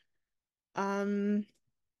 Um,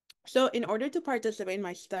 so in order to participate in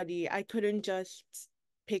my study, I couldn't just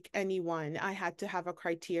pick anyone. I had to have a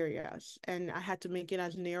criteria, and I had to make it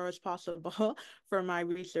as narrow as possible for my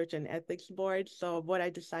research and ethics board. So what I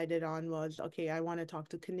decided on was, okay, I want to talk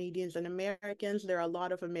to Canadians and Americans. There are a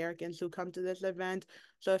lot of Americans who come to this event.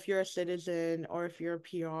 So if you're a citizen, or if you're a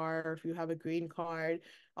PR, or if you have a green card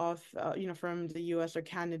of from the US or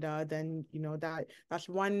Canada, then that's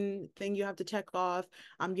one thing you have to check off.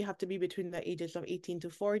 You have to be between the ages of 18 to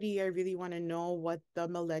 40. I really want to know what the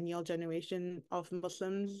millennial generation of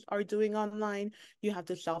Muslims are doing online. You have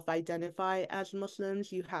to self-identify as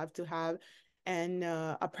Muslims. You have to have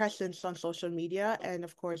a presence on social media. And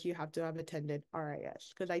of course, you have to have attended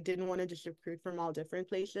RIS, because I didn't want to just recruit from all different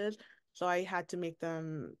places. So I had to make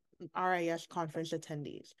them RIS conference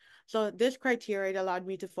attendees. So this criteria allowed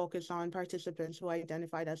me to focus on participants who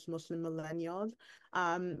identified as Muslim millennials.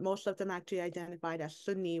 Most of them actually identified as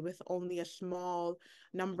Sunni, with only a small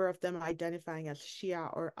number of them identifying as Shia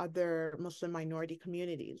or other Muslim minority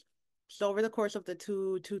communities. So over the course of the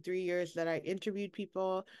 3 years that I interviewed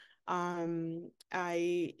people,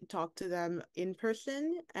 I talked to them in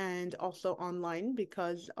person and also online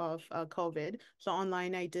because of COVID. So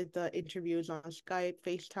online, I did the interviews on Skype,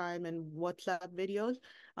 FaceTime, and WhatsApp videos.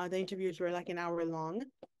 The interviews were like an hour long.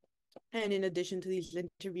 And in addition to these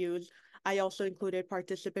interviews, I also included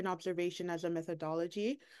participant observation as a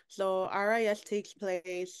methodology. So RIS,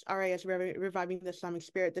 Reviving the Islamic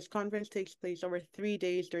Spirit. This conference takes place over 3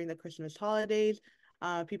 days during the Christmas holidays.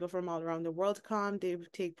 People from all around the world come. They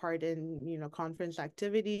take part in, conference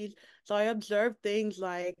activities. So I observed things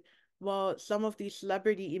like, well, some of these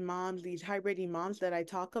celebrity imams, these hybrid imams that I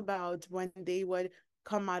talk about, when they would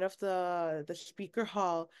come out of the speaker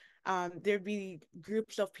hall, there'd be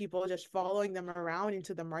groups of people just following them around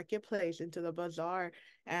into the marketplace, into the bazaar,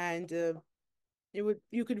 and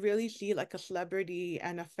you could really see like a celebrity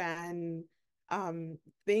and a fan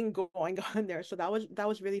thing going on there. So that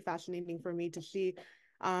was really fascinating for me to see.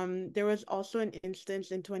 There was also an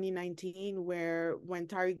instance in 2019 where when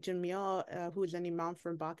Tariq Jamil, who's an imam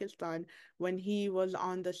from Pakistan, when he was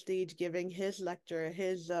on the stage giving his lecture,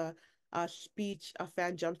 his speech, a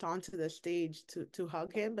fan jumped onto the stage to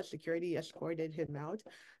hug him, but security escorted him out.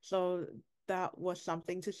 So that was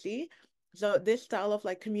something to see. So this style of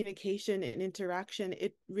like communication and interaction,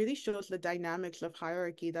 it really shows the dynamics of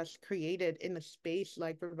hierarchy that's created in a space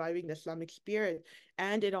like reviving the Islamic spirit.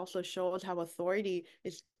 And it also shows how authority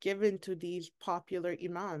is given to these popular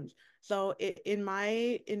imams. So in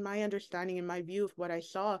my understanding, in my view of what I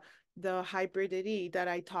saw, the hybridity that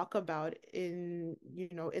I talk about in,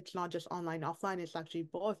 it's not just online, offline, it's actually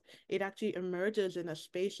both. It actually emerges in a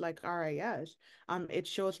space like RIS. It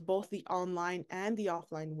shows both the online and the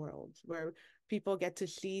offline worlds where people get to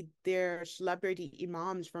see their celebrity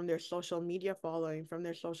imams from their social media following, from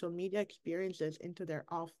their social media experiences into their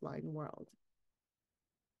offline world.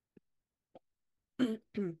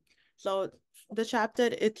 So the chapter,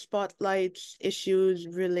 it spotlights issues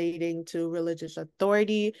relating to religious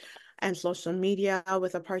authority and social media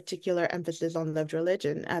with a particular emphasis on lived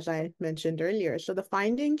religion, as I mentioned earlier. So the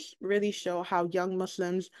findings really show how young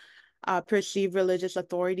Muslims perceive religious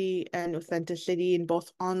authority and authenticity in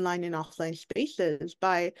both online and offline spaces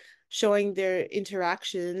by showing their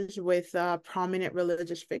interactions with prominent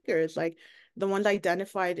religious figures. Like the ones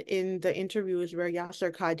identified in the interviews were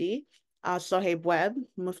Yasser Qadi, Sohaib Webb,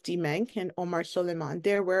 Mufti Menk, and Omar Suleiman.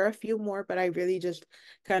 There were a few more, but I really just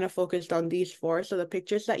kind of focused on these four. So the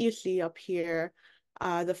pictures that you see up here,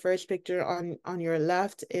 the first picture on your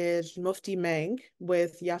left is Mufti Menk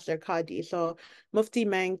with Yasser Qadi. So Mufti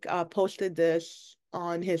Menk posted this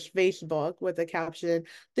on his Facebook with the caption,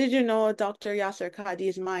 "Did you know Dr. Yasser Qadi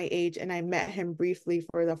is my age and I met him briefly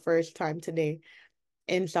for the first time today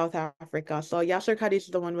in South Africa." So Yasser Qadi is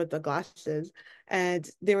the one with the glasses. And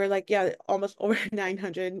they were like, yeah, almost over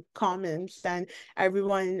 900 comments. And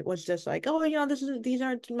everyone was just like, oh, these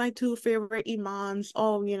are my two favorite imams.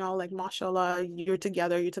 Oh, like, mashallah, you're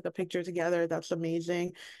together. You took a picture together. That's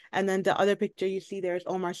amazing. And then the other picture you see there is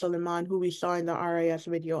Omar Suleiman, who we saw in the RIS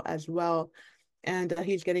video as well. And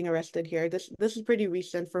he's getting arrested here. This is pretty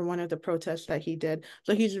recent for one of the protests that he did.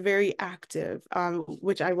 So he's very active,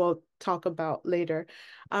 which I will talk about later.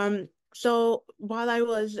 So while I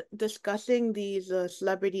was discussing these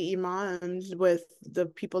celebrity imams with the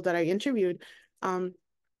people that I interviewed, I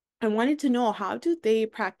wanted to know, how do they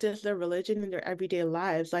practice their religion in their everyday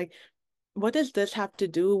lives? Like, what does this have to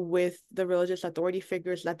do with the religious authority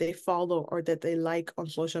figures that they follow or that they like on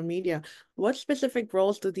social media? What specific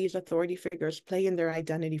roles do these authority figures play in their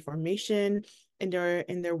identity formation, in their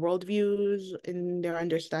worldviews, in their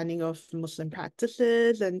understanding of Muslim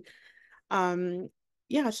practices? And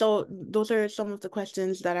yeah, so those are some of the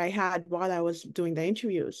questions that I had while I was doing the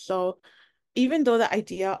interviews. So even though the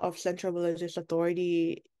idea of central religious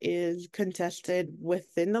authority is contested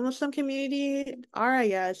within the Muslim community,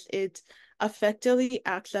 RIS, it effectively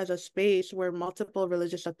acts as a space where multiple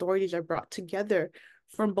religious authorities are brought together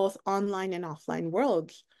from both online and offline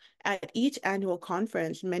worlds. At each annual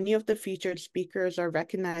conference, many of the featured speakers are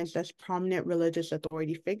recognized as prominent religious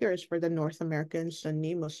authority figures for the North American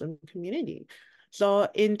Sunni Muslim community. So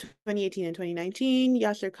in 2018 and 2019,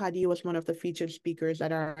 Yasser Qadi was one of the featured speakers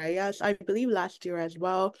at RIS, I believe last year as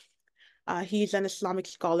well. He's an Islamic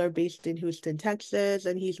scholar based in Houston, Texas,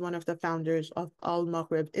 and he's one of the founders of Al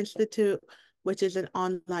Maghrib Institute, which is an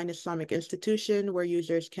online Islamic institution where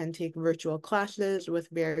users can take virtual classes with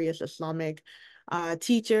various Islamic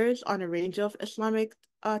teachers on a range of Islamic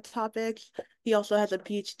topics. He also has a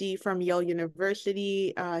PhD from Yale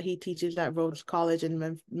University. He teaches at Rhodes College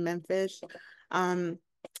in Memphis. Um,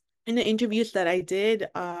 in the interviews that I did,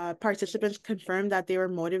 participants confirmed that they were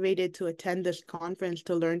motivated to attend this conference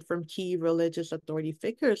to learn from key religious authority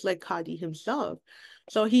figures like Hadi himself.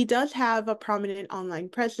 So he does have a prominent online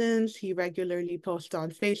presence. He regularly posts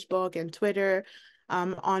on Facebook and Twitter.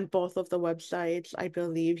 On both of the websites, I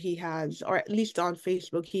believe he has, or at least on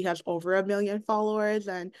Facebook, he has over 1 million followers,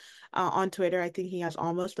 and on Twitter, I think he has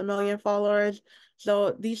almost 1 million followers.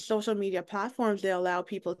 So these social media platforms, they allow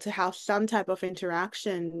people to have some type of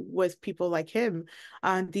interaction with people like him.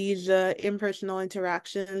 These impersonal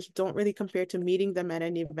interactions don't really compare to meeting them at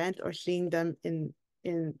an event or seeing them in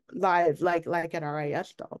live, like at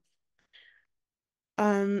RIS though.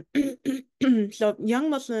 Um, so young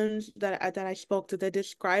Muslims that I spoke to, they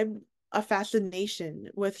describe a fascination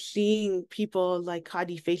with seeing people like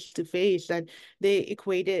Hadi face to face, and they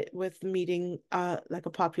equate it with meeting like a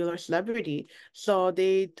popular celebrity. So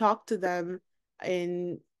they talk to them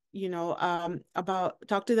in about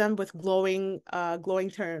talk to them with glowing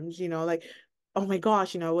terms, like, oh my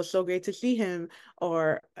gosh, it was so great to see him,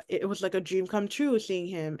 or it was like a dream come true seeing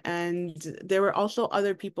him. And there were also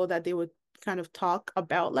other people that they would kind of talk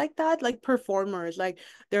about like that, like performers. Like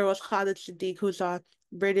there was Khalid Siddiq, who's a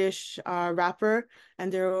British rapper,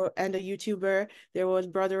 and a YouTuber. There was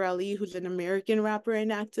Brother Ali, who's an American rapper and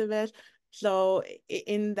activist. So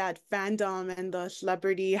in that fandom and the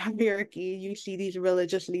celebrity hierarchy, you see these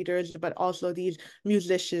religious leaders, but also these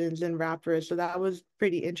musicians and rappers. So that was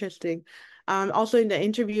pretty interesting. Also in the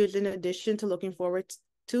interviews, in addition to looking forward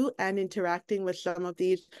to and interacting with some of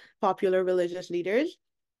these popular religious leaders,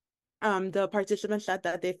 the participants said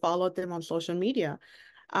that they followed them on social media.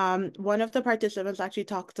 One of the participants actually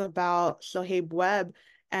talked about Sohaib Webb,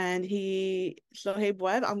 and Sohaib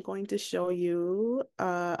Webb, I'm going to show you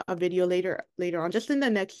a video later on, just in the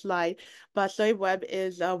next slide. But Sohaib Webb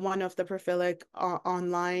is one of the prolific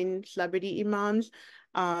online celebrity imams.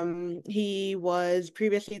 He was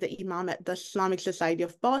previously the imam at the Islamic Society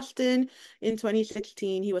of Boston. In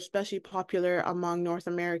 2016, he was especially popular among North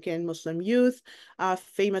American Muslim youth,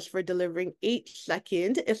 famous for delivering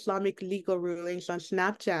 8-second Islamic legal rulings on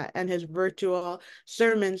Snapchat and his virtual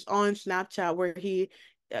sermons on Snapchat, where he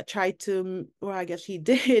tried to, well, I guess he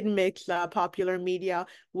did mix popular media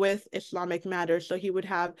with Islamic matters. So he would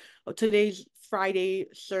have today's Friday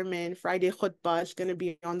sermon, Friday khutbah is going to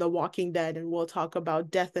be on The Walking Dead, and we'll talk about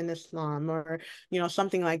death in Islam, or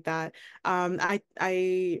something like that.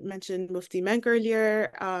 I mentioned Mufti Menk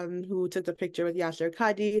earlier, who took the picture with Yasser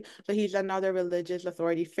Qadi. So he's another religious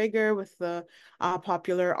authority figure with the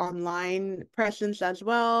popular online presence as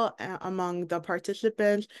well among the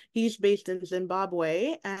participants. He's based in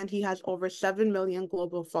Zimbabwe, and he has over 7 million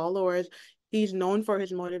global followers. He's known for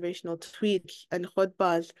his motivational tweets and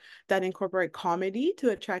khutbas that incorporate comedy to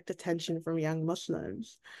attract attention from young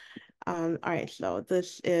Muslims. All right, so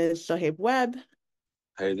this is Sohaib Webb.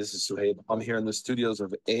 Hey, this is Suhaib. I'm here in the studios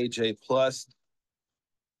of AJ Plus.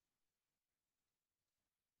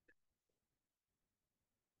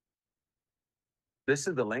 This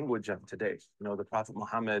is the language of today. The Prophet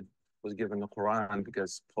Muhammad was given the Quran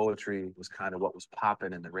because poetry was kind of what was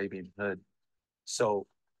popping in the Arabian hood. So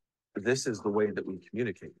this is the way that we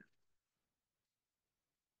communicate.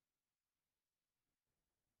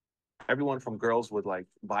 Everyone from girls with like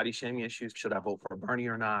body shaming issues, should I vote for Bernie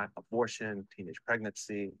or not, abortion, teenage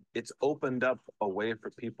pregnancy. It's opened up a way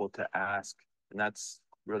for people to ask, and that's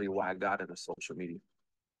really why I got into social media.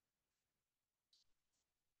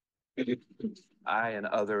 I and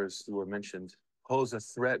others who were mentioned pose a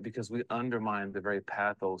threat because we undermine the very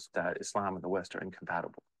pathos that Islam and the West are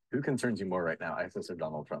incompatible. Who concerns you more right now, ISIS or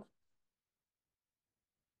Donald Trump?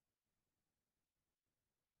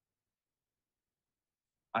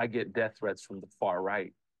 I get death threats from the far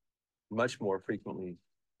right much more frequently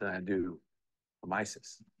than I do from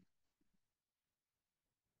ISIS.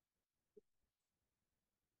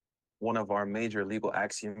 One of our major legal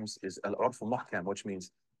axioms is al-urfu mahkam, which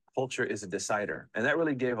means culture is a decider. And that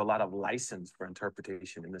really gave a lot of license for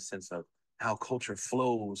interpretation in the sense of how culture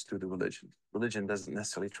flows through the religion. Religion doesn't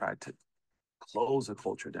necessarily try to close a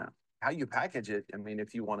culture down. How you package it, I mean,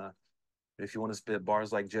 if you want to spit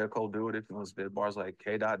bars like J. Cole, do it. If you want to spit bars like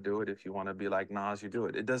K. Dot, do it. If you want to be like Nas, you do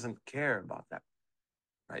it. It doesn't care about that.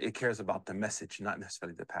 Right? It cares about the message, not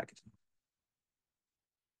necessarily the packaging.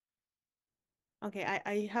 Okay,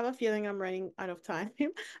 I have a feeling I'm running out of time,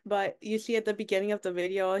 but you see at the beginning of the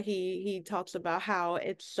video, he talks about how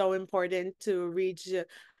it's so important to reach a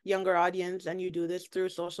younger audience, and you do this through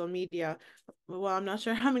social media. Well, I'm not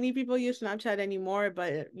sure how many people use Snapchat anymore,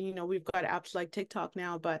 but we've got apps like TikTok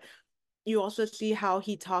now, but you also see how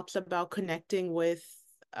he talks about connecting with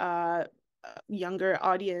younger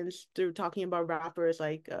audience through talking about rappers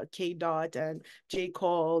like K Dot and J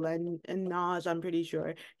Cole and Nas. I'm pretty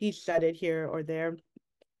sure he said it here or there.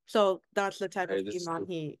 So that's the type of imam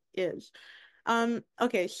he is.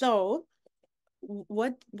 Okay, so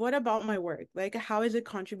what about my work? Like, how is it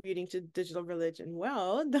contributing to digital religion?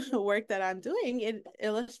 Well, the work that I'm doing, it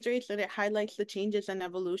illustrates and it highlights the changes and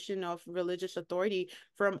evolution of religious authority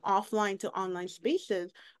from offline to online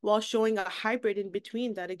spaces, while showing a hybrid in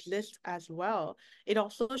between that exists as well. It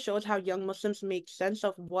also shows how young Muslims make sense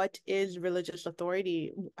of what is religious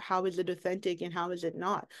authority, how is it authentic and how is it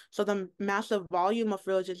not. So the massive volume of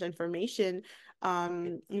religious information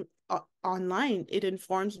um online, it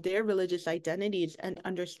informs their religious identities and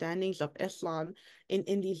understandings of Islam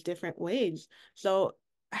in these different ways. So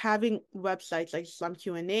having websites like Islam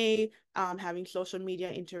Q&A, having social media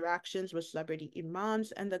interactions with celebrity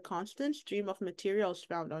imams, and the constant stream of materials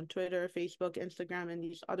found on Twitter, Facebook, Instagram, and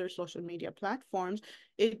these other social media platforms,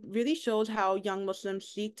 it really shows how young Muslims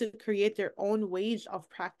seek to create their own ways of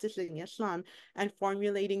practicing Islam and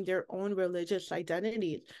formulating their own religious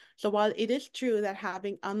identities. So while it is true that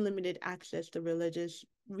having unlimited access to religious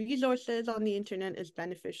resources on the internet is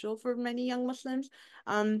beneficial for many young Muslims,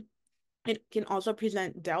 it can also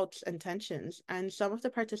present doubts and tensions. And some of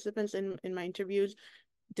the participants in my interviews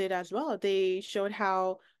did as well. They showed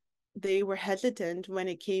how they were hesitant when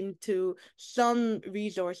it came to some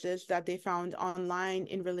resources that they found online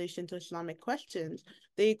in relation to Islamic questions.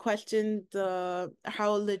 They questioned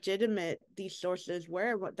how legitimate these sources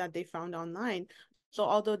were that they found online. So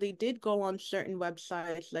although they did go on certain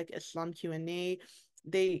websites like Islam Q&A,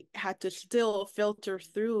 they had to still filter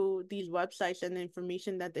through these websites and the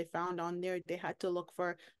information that they found on there. They had to look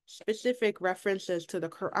for specific references to the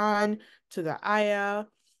Quran, to the ayah,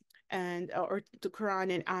 and or the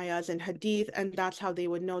Quran and ayahs and hadith, and that's how they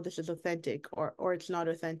would know this is authentic or it's not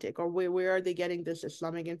authentic, or where are they getting this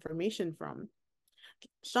Islamic information from.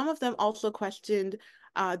 Some of them also questioned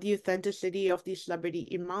the authenticity of these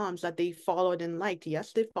celebrity imams that they followed and liked.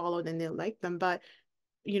 Yes, they followed and they liked them, but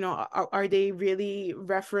are they really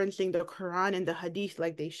referencing the Quran and the hadith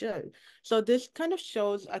like they should? So this kind of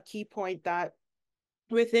shows a key point that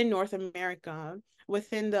within North America,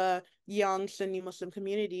 within the young Sunni Muslim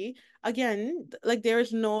community, again, like there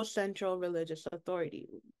is no central religious authority.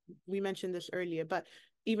 We mentioned this earlier, but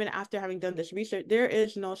even after having done this research, there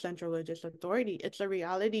is no central religious authority. It's a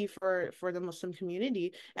reality for the Muslim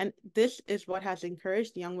community. And this is what has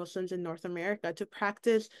encouraged young Muslims in North America to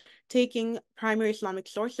practice taking primary Islamic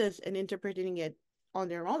sources and interpreting it on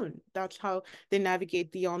their own. That's how they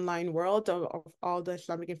navigate the online world of all the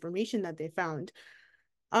Islamic information that they found.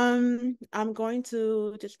 I'm going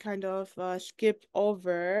to just kind of skip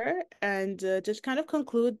over and just kind of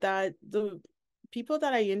conclude that the people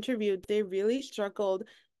that I interviewed, they really struggled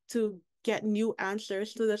to get new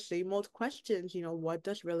answers to the same old questions. What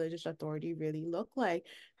does religious authority really look like?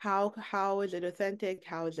 How is it authentic?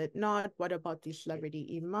 How is it not? What about these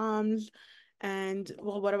celebrity imams? And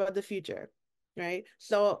well, what about the future? Right?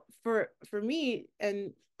 So for me,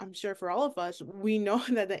 and I'm sure for all of us, we know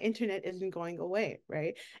that the internet isn't going away,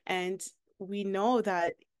 right? And we know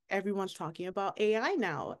that everyone's talking about AI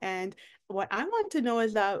now. And what I want to know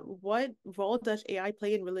is that what role does AI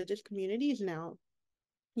play in religious communities now?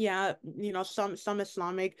 Yeah, some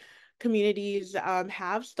Islamic communities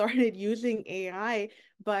have started using AI,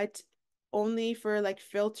 but only for like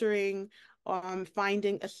filtering,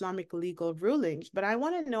 finding Islamic legal rulings. But I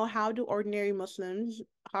want to know, how do ordinary Muslims,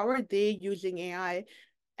 how are they using AI,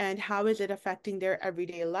 and how is it affecting their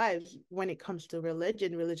everyday lives when it comes to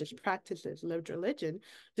religion, religious practices, lived religion?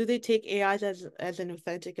 Do they take AI as an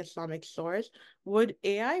authentic Islamic source? Would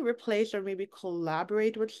AI replace or maybe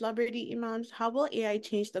collaborate with celebrity imams? How will AI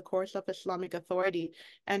change the course of Islamic authority?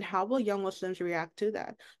 And how will young Muslims react to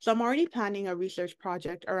that? So I'm already planning a research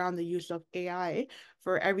project around the use of AI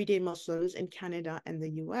for everyday Muslims in Canada and the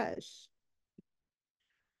US.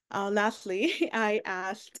 Lastly, I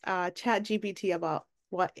asked ChatGPT about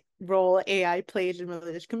what role AI plays in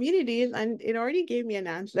religious communities, and it already gave me an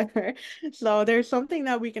answer. So there's something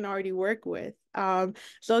that we can already work with.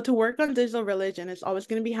 So to work on digital religion, it's always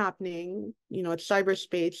going to be happening. It's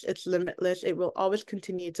cyberspace, it's limitless. It will always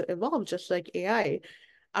continue to evolve, just like AI.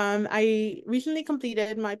 I recently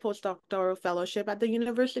completed my postdoctoral fellowship at the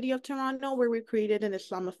University of Toronto, where we created an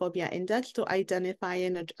Islamophobia index to identify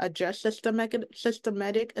and address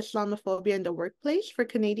systematic Islamophobia in the workplace for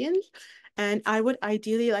Canadians. And I would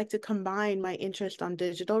ideally like to combine my interest on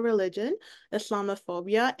digital religion,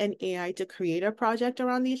 Islamophobia, and AI to create a project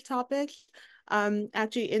around these topics.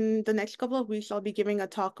 Actually, in the next couple of weeks, I'll be giving a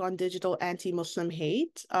talk on digital anti-Muslim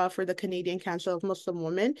hate for the Canadian Council of Muslim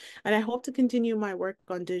Women. And I hope to continue my work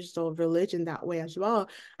on digital religion that way as well.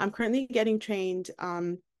 I'm currently getting trained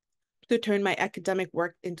to turn my academic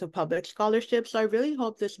work into public scholarship. So I really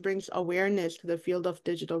hope this brings awareness to the field of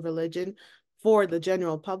digital religion for the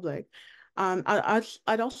general public.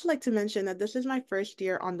 I'd also like to mention that this is my first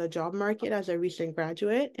year on the job market as a recent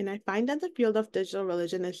graduate, and I find that the field of digital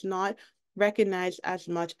religion is not recognized as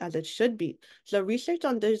much as it should be. So research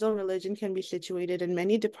on digital religion can be situated in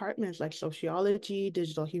many departments like sociology,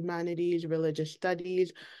 digital humanities, religious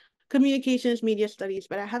studies, communications, media studies,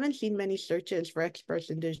 but I haven't seen many searches for experts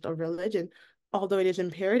in digital religion, although it is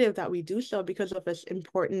imperative that we do so because of its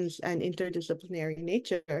importance and interdisciplinary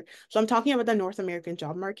nature. So I'm talking about the North American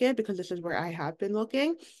job market because this is where I have been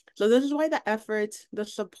looking. So this is why the efforts, the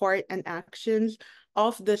support, and actions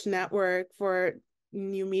of this network for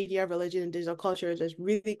new media, religion, and digital cultures is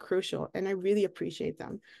really crucial, and I really appreciate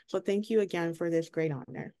them. So thank you again for this great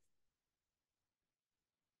honor.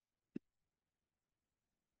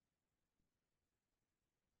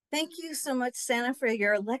 Thank you so much, Sana, for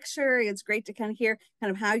your lecture. It's great to kind of hear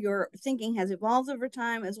kind of how your thinking has evolved over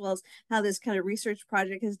time, as well as how this kind of research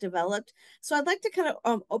project has developed. So I'd like to kind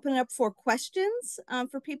of open it up for questions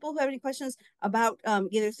for people who have any questions about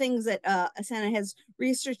either things that Sana has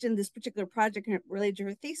researched in this particular project related to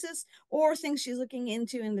her thesis, or things she's looking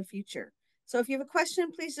into in the future. So if you have a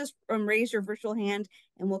question, please just raise your virtual hand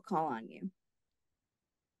and we'll call on you.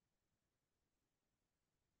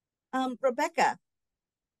 Rebecca.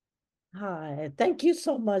 Hi, thank you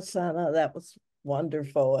so much, Sana. That was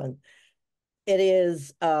wonderful. And it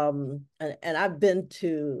is, and I've been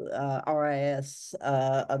to RIS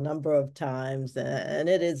a number of times, and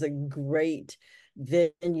it is a great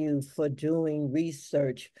venue for doing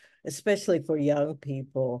research, especially for young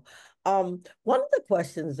people. One of the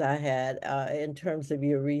questions I had in terms of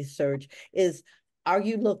your research is, are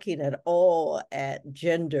you looking at all at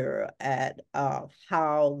gender, at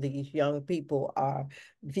how these young people are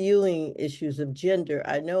viewing issues of gender?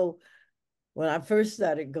 I know when I first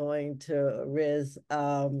started going to RIS,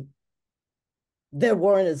 there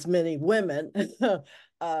weren't as many women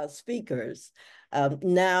speakers.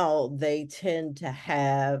 Now they tend to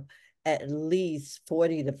have at least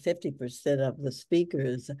 40 to 50% of the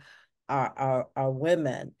speakers are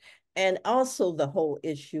women. And also the whole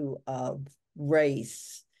issue of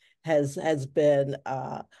race has been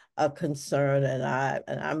a concern, and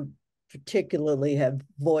I'm particularly have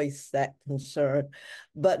voiced that concern.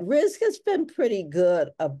 But RISC has been pretty good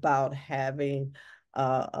about having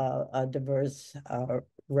a diverse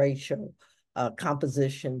racial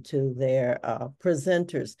composition to their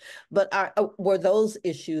presenters. But were those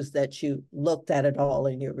issues that you looked at all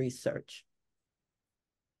in your research?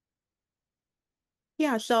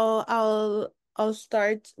 Yeah, so I'll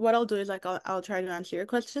start. What I'll do is like I'll try to answer your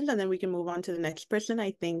questions and then we can move on to the next person.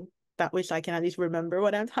 I think that way so I can at least remember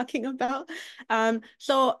what I'm talking about.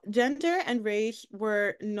 So gender and race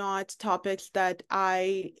were not topics that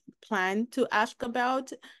I planned to ask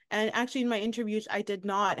about. And actually in my interviews I did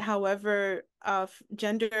not. However,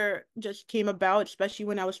 gender just came about, especially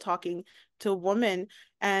when I was talking to women,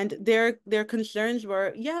 and their concerns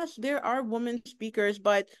were, yes, there are women speakers,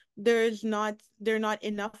 but there are not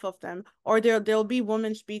enough of them, or there'll be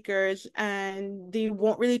women speakers and they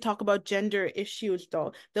won't really talk about gender issues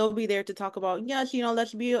though. They'll be there to talk about, yes,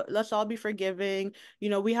 let's all be forgiving,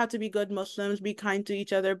 we have to be good Muslims, be kind to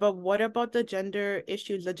each other, but what about the gender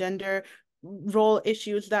issues, the gender role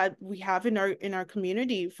issues that we have in our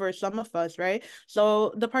community for some of us, right?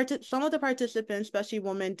 So some of the participants, especially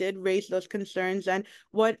women, did raise those concerns. And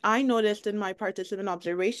what I noticed in my participant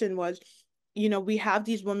observation was, we have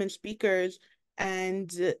these women speakers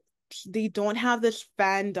and they don't have this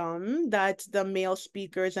fandom that the male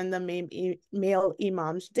speakers and the male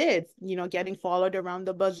imams did, getting followed around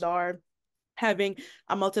the bazaar, having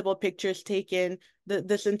multiple pictures taken,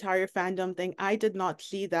 this entire fandom thing. I did not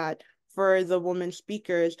see that for the women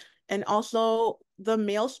speakers. And also the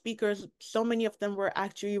male speakers, so many of them were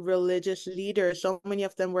actually religious leaders. So many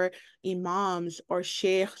of them were imams or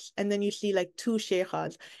sheikhs. And then you see like two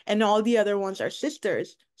sheikhas, and all the other ones are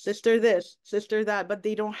sisters, sister this, sister that, but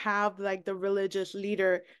they don't have like the religious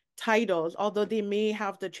leader titles, although they may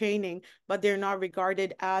have the training, but they're not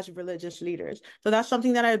regarded as religious leaders. So that's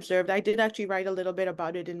something that I observed. I did actually write a little bit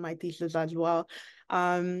about it in my thesis as well.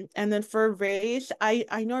 And then for race,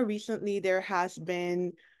 I know recently there has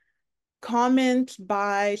been comments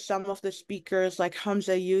by some of the speakers like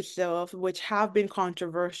Hamza Yusuf, which have been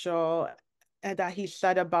controversial, and that he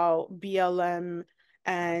said about BLM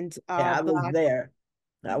and Yeah, I was Black. there.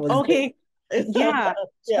 I was there. Okay. Yeah.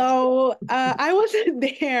 Yeah. So I wasn't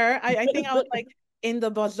there. I think I was like in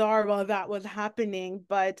the bazaar while that was happening.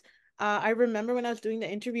 But I remember when I was doing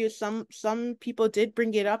the interview, some people did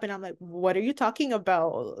bring it up, and I'm like, "What are you talking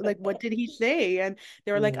about? Like, what did he say?" And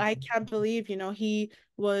they were like, "I can't believe, he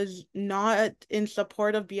was not in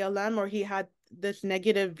support of BLM, or he had this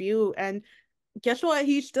negative view." And guess what?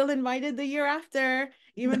 He's still invited the year after,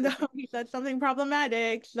 even though he said something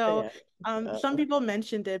problematic. So, Yeah. some people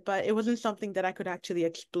mentioned it, but it wasn't something that I could actually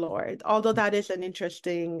explore, although that is an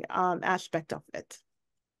interesting aspect of it.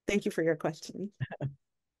 Thank you for your question.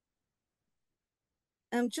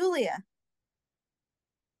 Julia.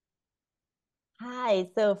 Hi.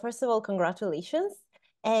 So first of all, congratulations.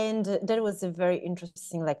 And that was a very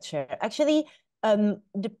interesting lecture. Actually,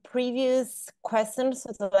 the previous question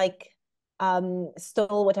sort of like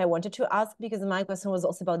stole what I wanted to ask, because my question was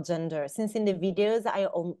also about gender. Since in the videos I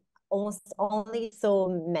almost only saw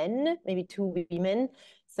men, maybe two women.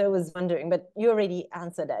 So I was wondering, but you already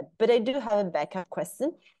answered that. But I do have a backup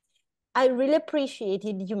question. I really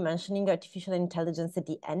appreciated you mentioning artificial intelligence at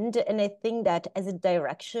the end. And I think that as a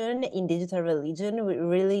direction in digital religion, we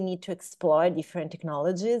really need to explore different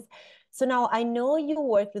technologies. So now I know you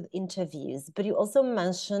work with interviews, but you also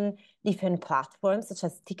mention different platforms such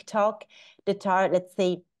as TikTok that are, let's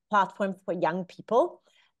say, platforms for young people.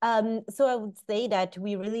 So I would say that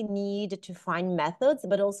we really need to find methods,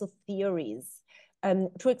 but also theories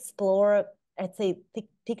to explore, let's say,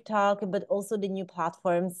 TikTok, but also the new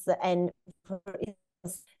platforms, and for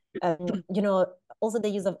instance, also the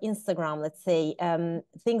use of Instagram, let's say,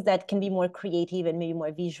 things that can be more creative and maybe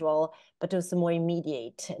more visual, but also more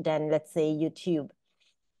immediate than, let's say, YouTube.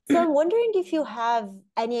 So I'm wondering if you have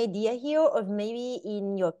any idea here, or maybe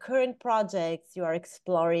in your current projects, you are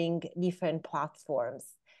exploring different platforms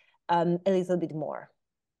a little bit more.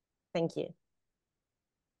 Thank you.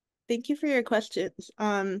 Thank you for your questions.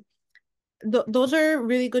 Those are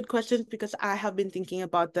really good questions because I have been thinking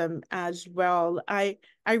about them as well. I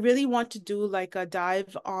really want to do like a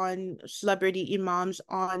dive on celebrity imams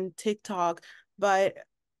on TikTok, but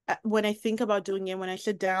when I think about doing it, when I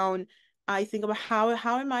sit down, I think about how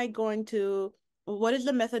am I going to, what is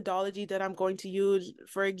the methodology that I'm going to use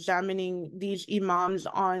for examining these imams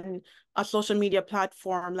on a social media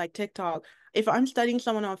platform like TikTok? If I'm studying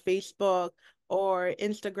someone on Facebook or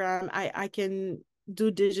Instagram, I can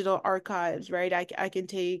do digital archives, right? I can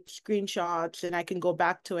take screenshots and I can go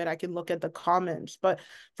back to it. I can look at the comments. But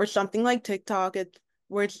for something like TikTok,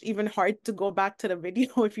 where it's even hard to go back to the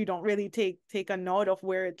video if you don't really take a note of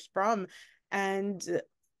where it's from. And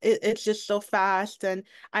it's just so fast. And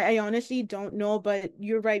I honestly don't know, but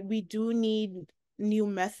you're right. We do need new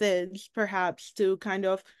methods, perhaps, to kind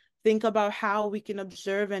of think about how we can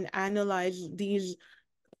observe and analyze these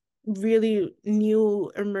really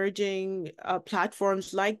new emerging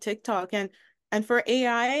platforms like TikTok. And for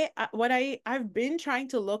AI, what I've been trying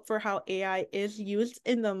to look for how AI is used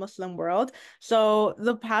in the Muslim world. So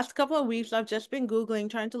the past couple of weeks, I've just been Googling,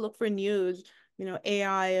 trying to look for news,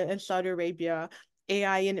 AI in Saudi Arabia,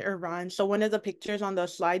 AI in Iran. So one of the pictures on the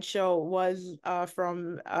slideshow was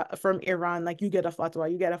from Iran, like you get a fatwa,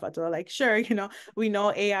 you get a fatwa. Like, sure, we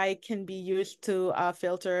know AI can be used to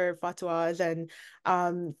filter fatwas and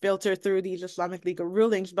filter through these Islamic legal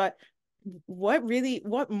rulings. But what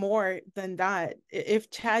more than that? If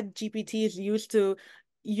Chat GPT is used to,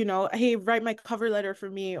 hey, write my cover letter for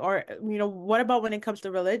me, or, what about when it comes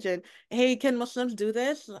to religion? Hey, can Muslims do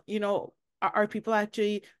this? Are people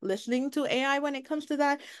actually listening to AI when it comes to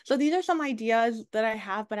that? So these are some ideas that I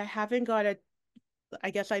have, but I haven't got I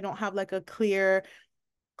guess I don't have like a clear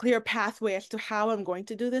pathway as to how I'm going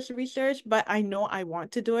to do this research, but I know I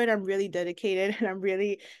want to do it. I'm really dedicated and I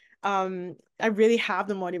really have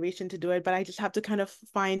the motivation to do it, but I just have to kind of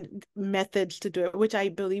find methods to do it, which I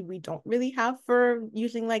believe we don't really have for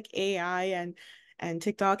using like AI and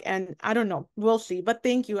TikTok. And I don't know, we'll see. But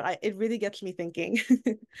thank you. It really gets me thinking.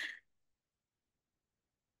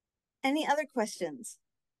 Any other questions?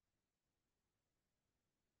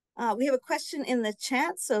 We have a question in the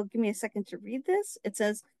chat, so give me a second to read this. It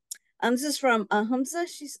says, this is from Hamza.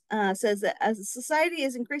 She says that as society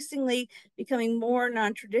is increasingly becoming more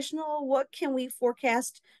non-traditional, what can we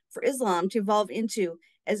forecast for Islam to evolve into,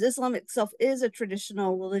 as Islam itself is a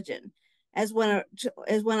traditional religion? As when I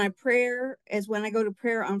go to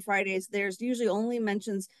prayer on Fridays, there's usually only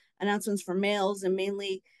announcements for males, and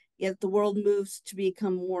mainly, yet the world moves to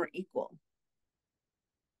become more equal.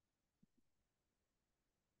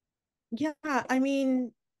 Yeah, I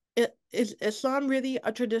mean, is Islam really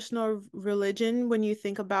a traditional religion when you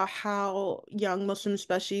think about how young Muslims,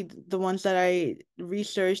 especially the ones that I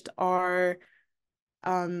researched, um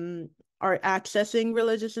are accessing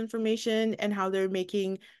religious information and how they're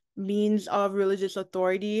making means of religious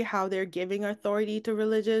authority, how they're giving authority to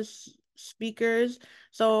religious speakers.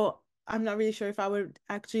 So I'm not really sure if I would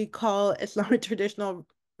actually call Islam a traditional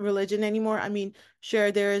religion anymore. I mean,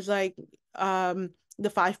 sure, there is like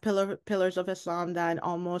the pillars of Islam that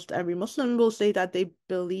almost every Muslim will say that they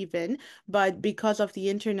believe in, but because of the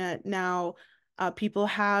internet now, people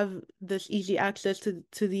have this easy access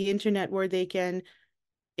to the internet where they can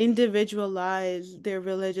individualize their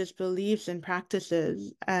religious beliefs and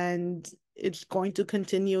practices, and it's going to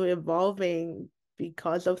continue evolving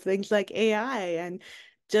because of things like AI and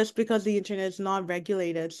just because the internet is not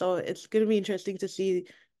regulated. So it's going to be interesting to see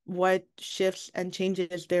what shifts and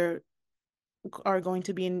changes there are going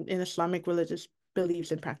to be in Islamic religious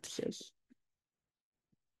beliefs and practices.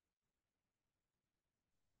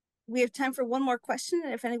 We have time for one more question,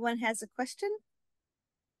 if anyone has a question.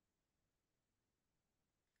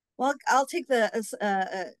 Well, I'll take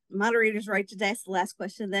the moderator's right to ask the last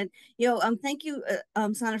question then. Thank you,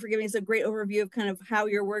 Sana, for giving us a great overview of kind of how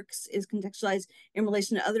your work is contextualized in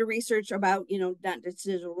relation to other research about, not just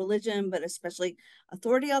digital religion, but especially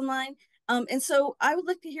authority online. And so I would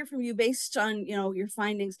like to hear from you based on, your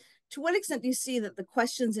findings. To what extent do you see that the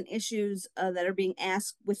questions and issues that are being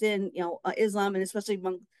asked within, Islam, and especially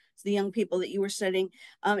among the young people that you were studying,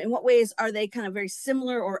 in what ways are they kind of very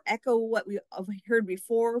similar or echo what we have heard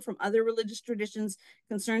before from other religious traditions,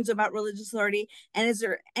 concerns about religious authority? And is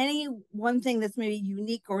there any one thing that's maybe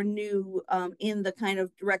unique or new in the kind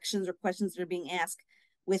of directions or questions that are being asked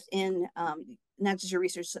within not just your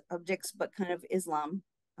research subjects, but kind of Islam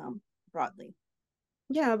broadly?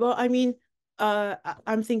 Yeah, well, I mean,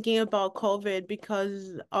 I'm thinking about COVID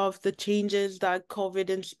because of the changes that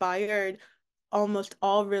COVID inspired. Almost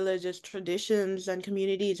all religious traditions and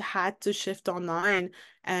communities had to shift online.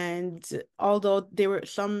 And although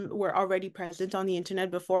some were already present on the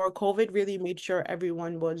internet before, COVID really made sure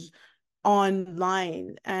everyone was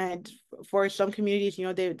online. And for some communities,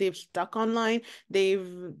 they've stuck online. They've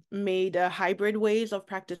made hybrid ways of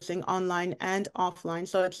practicing online and offline,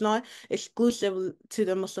 so it's not exclusive to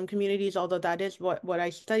the Muslim communities, although that is what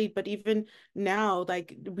I studied. But even now,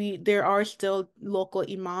 like, there are still local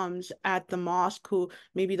imams at the mosque who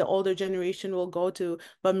maybe the older generation will go to,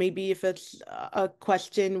 but maybe if it's a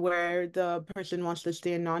question where the person wants to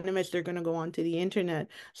stay anonymous, they're going to go onto the internet.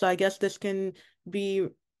 So I guess be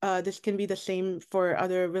this can be the same for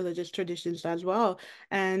other religious traditions as well.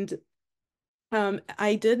 And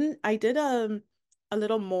I did a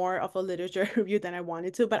little more of a literature review than I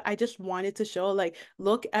wanted to, but I just wanted to show, like,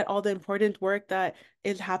 look at all the important work that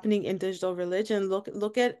is happening in digital religion.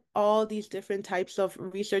 Look at all these different types of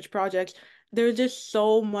research projects. There's just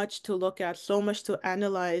so much to look at, so much to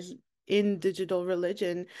analyze in digital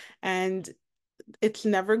religion. And it's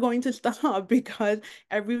never going to stop because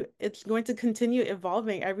it's going to continue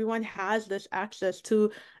evolving. Everyone has this access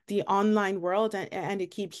to the online world, and it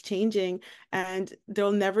keeps changing, and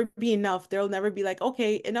there'll never be enough. There'll never be like,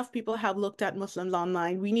 okay, enough people have looked at Muslims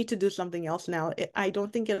online. We need to do something else now. I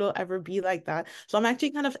don't think it'll ever be like that. So I'm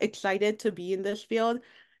actually kind of excited to be in this field.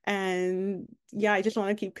 And yeah, I just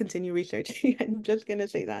want to continue researching. I'm just gonna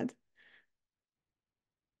say that.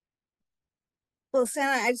 Well,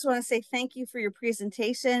 Sana, I just want to say thank you for your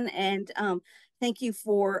presentation, and thank you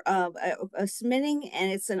for submitting.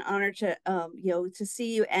 And it's an honor to to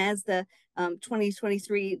see you as the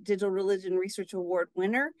 2023 Digital Religion Research Award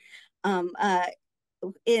winner. In,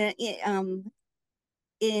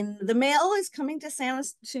 in the mail is coming to Sana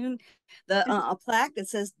soon. A plaque that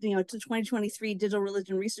says, to 2023 Digital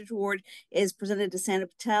Religion Research Award is presented to Sana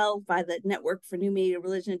Patel by the Network for New Media,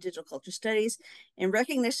 Religion, and Digital Culture Studies in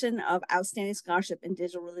recognition of outstanding scholarship in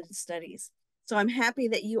digital religion studies. So I'm happy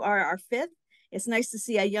that you are our fifth. It's nice to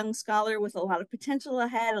see a young scholar with a lot of potential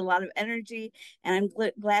ahead, a lot of energy, and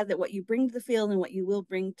I'm glad that what you bring to the field and what you will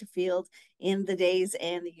bring to field in the days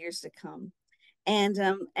and the years to come. And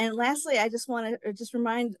lastly, I just want to just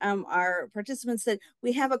remind our participants that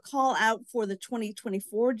we have a call out for the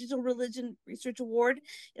 2024 Digital Religion Research Award.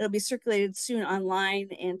 It'll be circulated soon online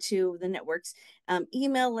and to the network's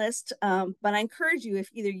email list. But I encourage you, if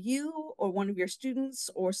either you or one of your students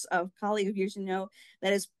or a colleague of yours that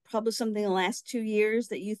has published something in the last 2 years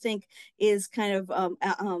that you think is kind of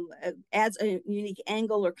adds a unique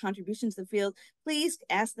angle or contribution to the field, please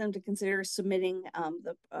ask them to consider submitting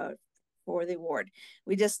for the award.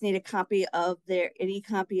 We just need any copy of their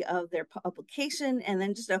publication, and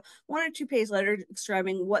then just a 1 or 2 page letter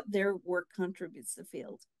describing what their work contributes to the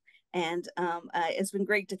field. And it's been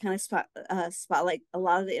great to kind of spotlight a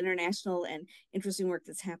lot of the international and interesting work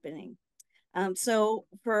that's happening. So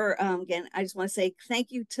for again, I just want to say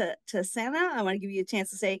thank you to Sana. I want to give you a chance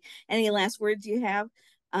to say any last words you have,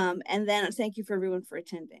 and then thank you for everyone for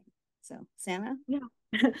attending. So Sana. Yeah.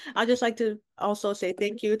 I'd just like to also say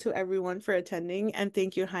thank you to everyone for attending, and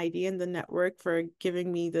thank you, Heidi and the network, for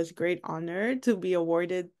giving me this great honor to be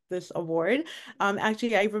awarded this award.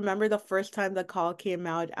 Actually, I remember the first time the call came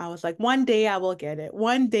out, I was like, one day I will get it.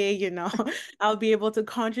 One day, I'll be able to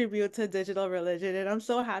contribute to digital religion. And I'm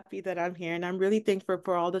so happy that I'm here. And I'm really thankful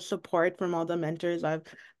for all the support from all the mentors I've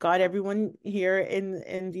got. Everyone here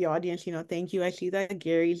in the audience, thank you. I see that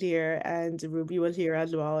Gary's here and Ruby was here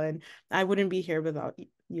as well. And I wouldn't be here without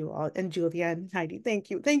you all, and Julia and Heidi. Thank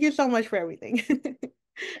you. Thank you so much for everything.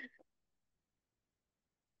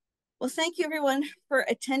 Well, thank you everyone for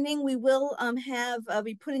attending. We will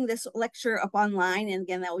be putting this lecture up online, and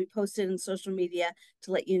again, that will be posted in social media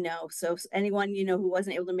to let you know. So anyone who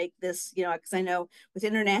wasn't able to make this, because I know with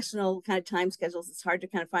international kind of time schedules, it's hard to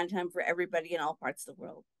kind of find time for everybody in all parts of the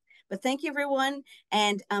world. But thank you everyone,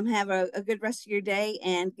 and have a good rest of your day.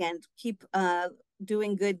 And again, keep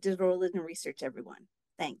doing good digital religion research, everyone.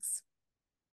 Thanks.